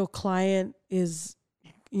 like your client is,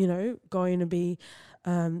 going to be,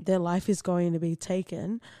 their life is going to be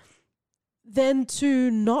taken, then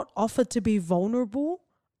to not offer to be vulnerable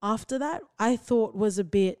after that, I thought was a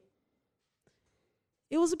bit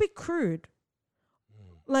crude.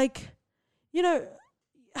 Like,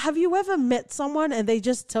 have you ever met someone and they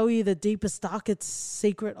just tell you the deepest, darkest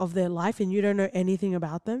secret of their life and you don't know anything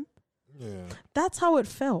about them? Yeah. That's how it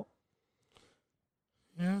felt.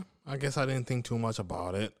 Yeah. I guess I didn't think too much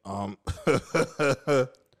about it.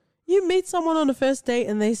 You meet someone on a first date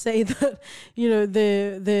and they say that,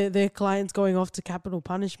 their client's going off to capital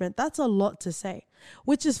punishment. That's a lot to say,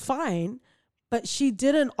 which is fine. But she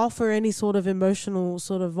didn't offer any sort of emotional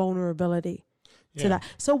sort of vulnerability to that.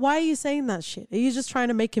 So why are you saying that shit? Are you just trying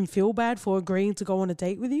to make him feel bad for agreeing to go on a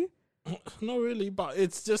date with you? Not really, but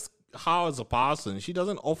it's just how as a person. She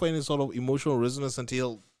doesn't offer any sort of emotional resonance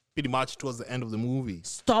until pretty much towards the end of the movie.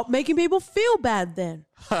 Stop making people feel bad then.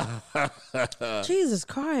 Jesus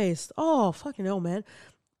Christ. Oh, fucking hell, man.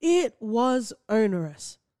 It was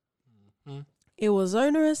onerous. Mm-hmm. It was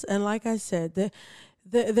onerous. And like I said,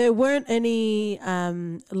 there weren't any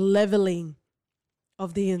leveling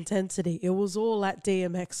of the intensity. It was all at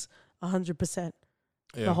DMX 100%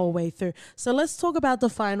 the whole way through. So let's talk about the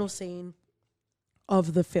final scene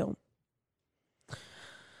of the film.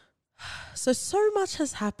 So much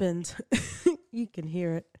has happened. You can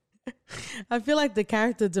hear it. I feel like the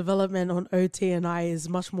character development on OT and I is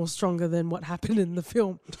much more stronger than what happened in the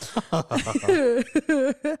film.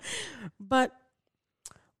 But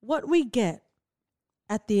what we get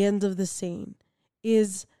at the end of the scene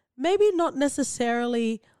is maybe not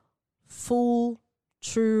necessarily full,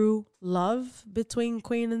 true love between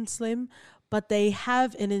Queen and Slim, but they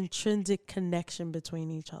have an intrinsic connection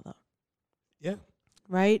between each other. Yeah.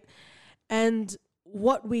 Right? And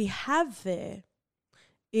what we have there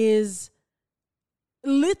is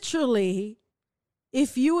literally,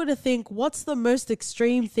 if you were to think, what's the most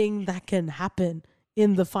extreme thing that can happen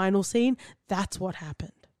in the final scene? That's what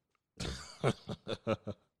happened.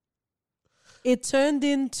 It turned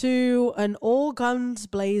into an all guns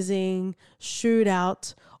blazing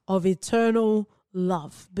shootout of eternal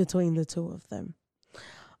love between the two of them.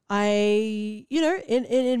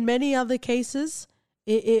 In many other cases,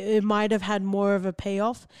 it might have had more of a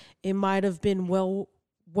payoff. It might have been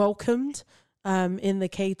welcomed in the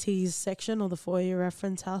KT's section or the For Your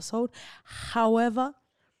Reference household. However,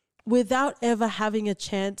 without ever having a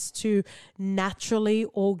chance to naturally,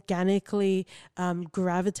 organically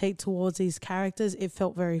gravitate towards these characters, it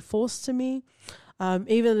felt very forced to me.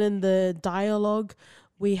 Even in the dialogue,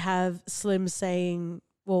 we have Slim saying,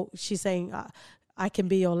 she's saying, I can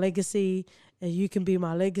be your legacy, and you can be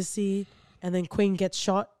my legacy, and then Queen gets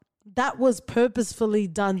shot. That was purposefully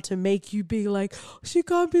done to make you be like, she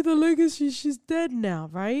can't be the legacy, she's dead now,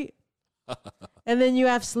 right? And then you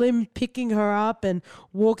have Slim picking her up and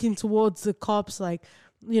walking towards the cops, like,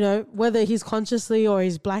 whether he's consciously or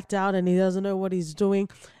he's blacked out and he doesn't know what he's doing.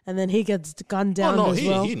 And then he gets gunned down well.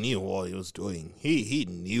 He knew what he was doing. He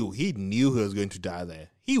knew he was going to die there.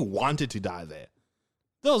 He wanted to die there.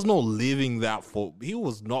 There was no living that for. He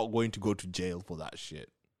was not going to go to jail for that shit.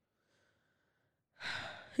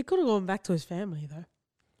 He could have gone back to his family, though.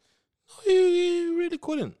 No, he really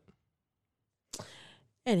couldn't.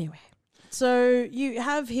 Anyway. So you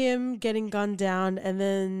have him getting gunned down and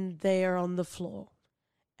then they are on the floor.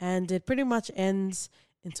 And it pretty much ends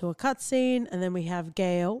into a cutscene. And then we have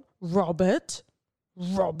Gail, Robert.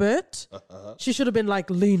 She should have been like,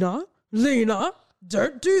 Lena,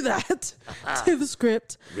 don't do that to the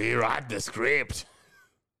script. Rewrite the script.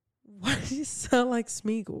 Why do you sound like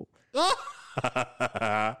Smeagol?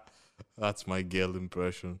 That's my Gail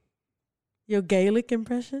impression. Your Gaelic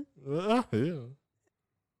impression? Yeah.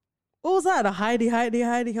 What was that? A Heidi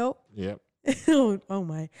ho? Yep. oh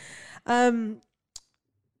my.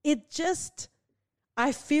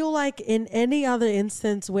 I feel like in any other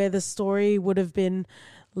instance where the story would have been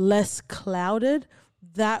less clouded,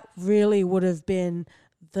 that really would have been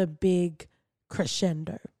the big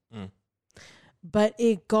crescendo. Mm. But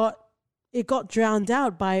it got drowned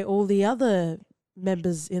out by all the other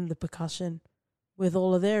members in the percussion with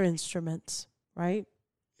all of their instruments, right?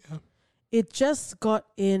 Yeah. It just got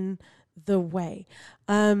in the way.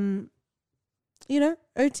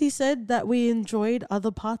 OT said that we enjoyed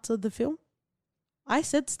other parts of the film. I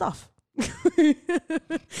said stuff. I'm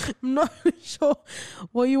not sure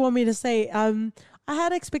what you want me to say. I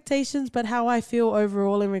had expectations, but how I feel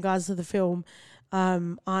overall in regards to the film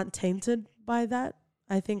aren't tainted by that.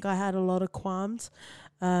 I think I had a lot of qualms,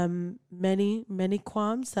 many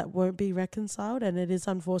qualms that won't be reconciled, and it is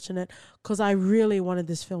unfortunate because I really wanted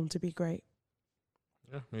this film to be great.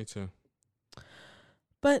 Yeah, me too.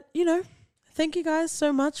 But, thank you guys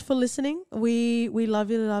so much for listening. We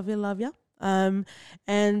love you.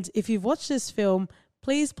 And if you've watched this film,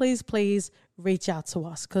 please reach out to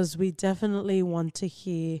us because we definitely want to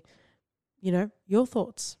hear, your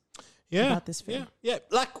thoughts about this film. Yeah.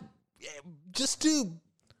 Like, just to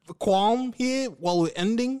qualm here while we're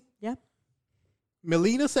ending. Yeah.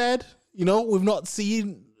 Melina said, we've not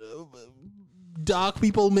seen dark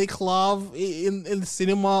people make love in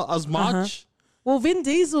cinema as much. Well, Vin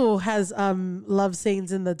Diesel has love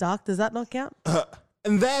scenes in the dark. Does that not count?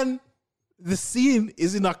 And then the scene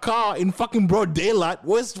is in a car in fucking broad daylight.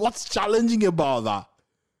 What's challenging about that?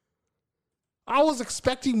 I was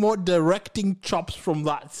expecting more directing chops from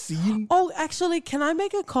that scene. Oh, actually, can I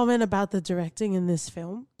make a comment about the directing in this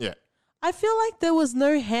film? Yeah. I feel like there was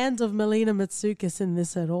no hand of Melina Matsoukas in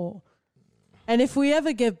this at all. And if we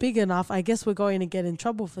ever get big enough, I guess we're going to get in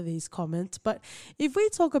trouble for these comments. But if we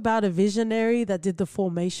talk about a visionary that did the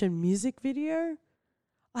Formation music video,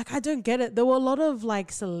 like, I don't get it. There were a lot of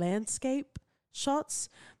like landscape shots.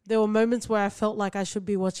 There were moments where I felt like I should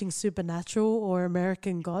be watching Supernatural or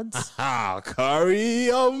American Gods. Carry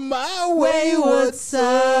on my wayward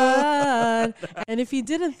son. And if you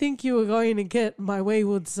didn't think you were going to get my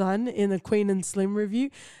wayward son in a Queen and Slim review,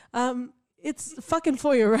 it's fucking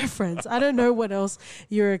for your reference. I don't know what else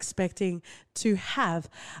you're expecting to have.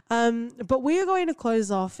 But we are going to close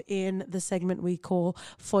off in the segment we call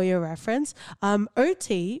For Your Reference.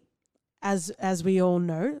 OT, as we all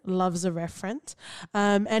know, loves a reference.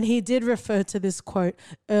 And he did refer to this quote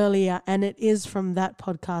earlier, and it is from that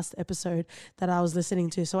podcast episode that I was listening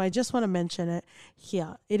to. So I just want to mention it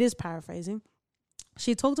here. It is paraphrasing.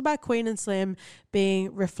 She talked about Queen and Slim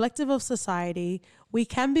being reflective of society. We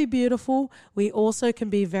can be beautiful. We also can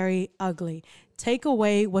be very ugly. Take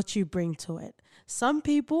away what you bring to it. Some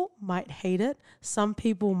people might hate it. Some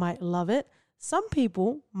people might love it. Some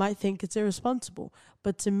people might think it's irresponsible.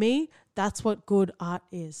 But to me, that's what good art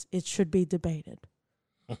is. It should be debated.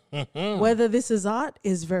 Whether this is art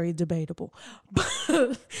is very debatable.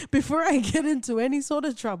 But before I get into any sort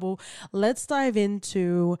of trouble, let's dive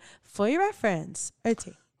into For Your Reference.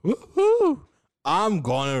 OT. Woohoo! I'm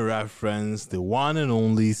gonna reference the one and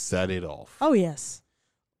only Set It Off. Oh, yes.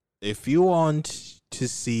 If you want to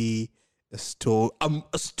see a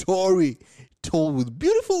story told with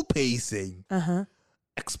beautiful pacing,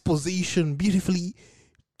 exposition beautifully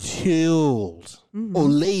told or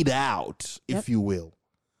laid out, if you will,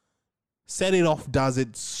 Set It Off does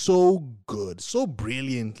it so good, so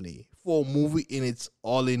brilliantly for a movie in its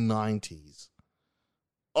early 90s.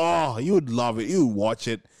 Oh, you would love it. You would watch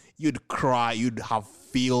it. You'd cry. You'd have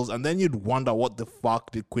feels. And then you'd wonder what the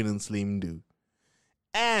fuck did Queen and Slim do?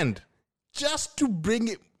 And just to bring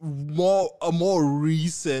it a more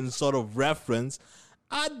recent sort of reference,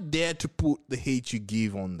 I dare to put The Hate You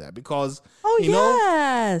Give on there because, you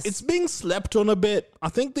know, it's being slept on a bit. I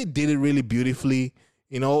think they did it really beautifully.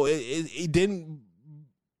 You know, it didn't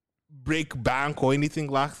break bank or anything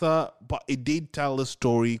like that, but it did tell the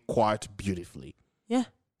story quite beautifully. Yeah.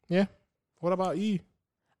 Yeah. What about you?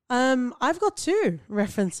 I've got two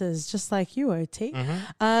references, just like you, OT.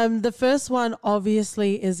 The first one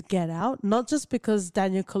obviously is Get Out, not just because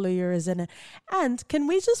Daniel Kaluuya is in it. And can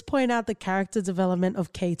we just point out the character development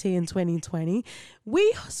of Katie in 2020?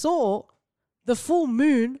 We saw the full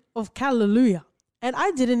moon of Kaluuya, and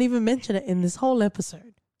I didn't even mention it in this whole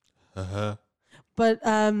episode. But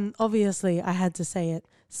obviously I had to say it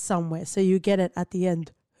somewhere, so you get it at the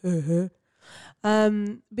end.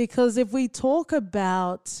 Because if we talk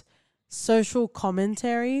about social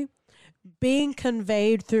commentary being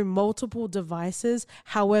conveyed through multiple devices,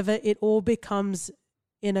 however, it all becomes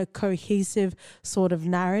in a cohesive sort of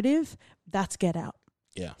narrative, that's Get Out.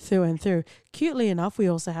 Yeah. Through and through. Cutely enough, we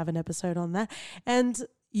also have an episode on that. And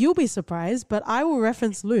you'll be surprised, but I will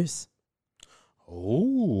reference Loose.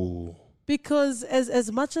 Oh. Because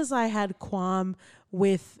as much as I had qualm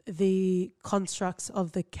with the constructs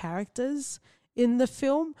of the characters in the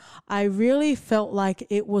film, I really felt like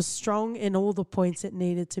it was strong in all the points it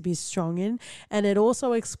needed to be strong in. And it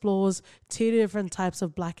also explores two different types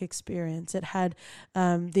of Black experience. It had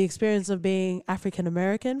the experience of being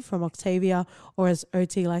African-American from Octavia, or as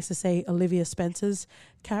OT likes to say, Olivia Spencer's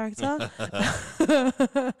character.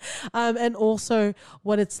 And also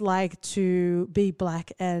what it's like to be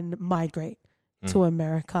Black and migrate to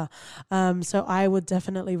America. So I would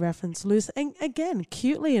definitely reference Loose. And again,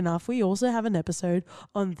 cutely enough, we also have an episode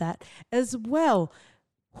on that as well.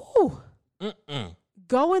 Whew.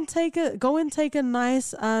 Go and take a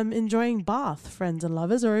nice enjoying bath, friends and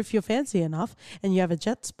lovers, or if you're fancy enough and you have a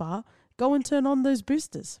jet spa, go and turn on those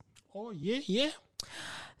boosters. Oh, yeah.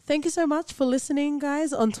 Thank you so much for listening,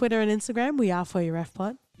 guys. On Twitter and Instagram, we are For Your Ref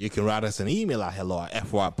Pod. You can write us an email at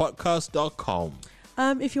hello@fypodcast.com.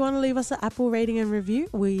 If you want to leave us an Apple rating and review,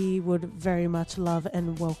 we would very much love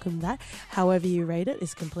and welcome that. However you rate it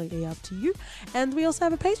is completely up to you. And we also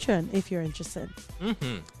have a Patreon if you're interested.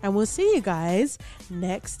 And we'll see you guys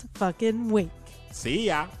next fucking week. See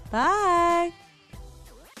ya. Bye.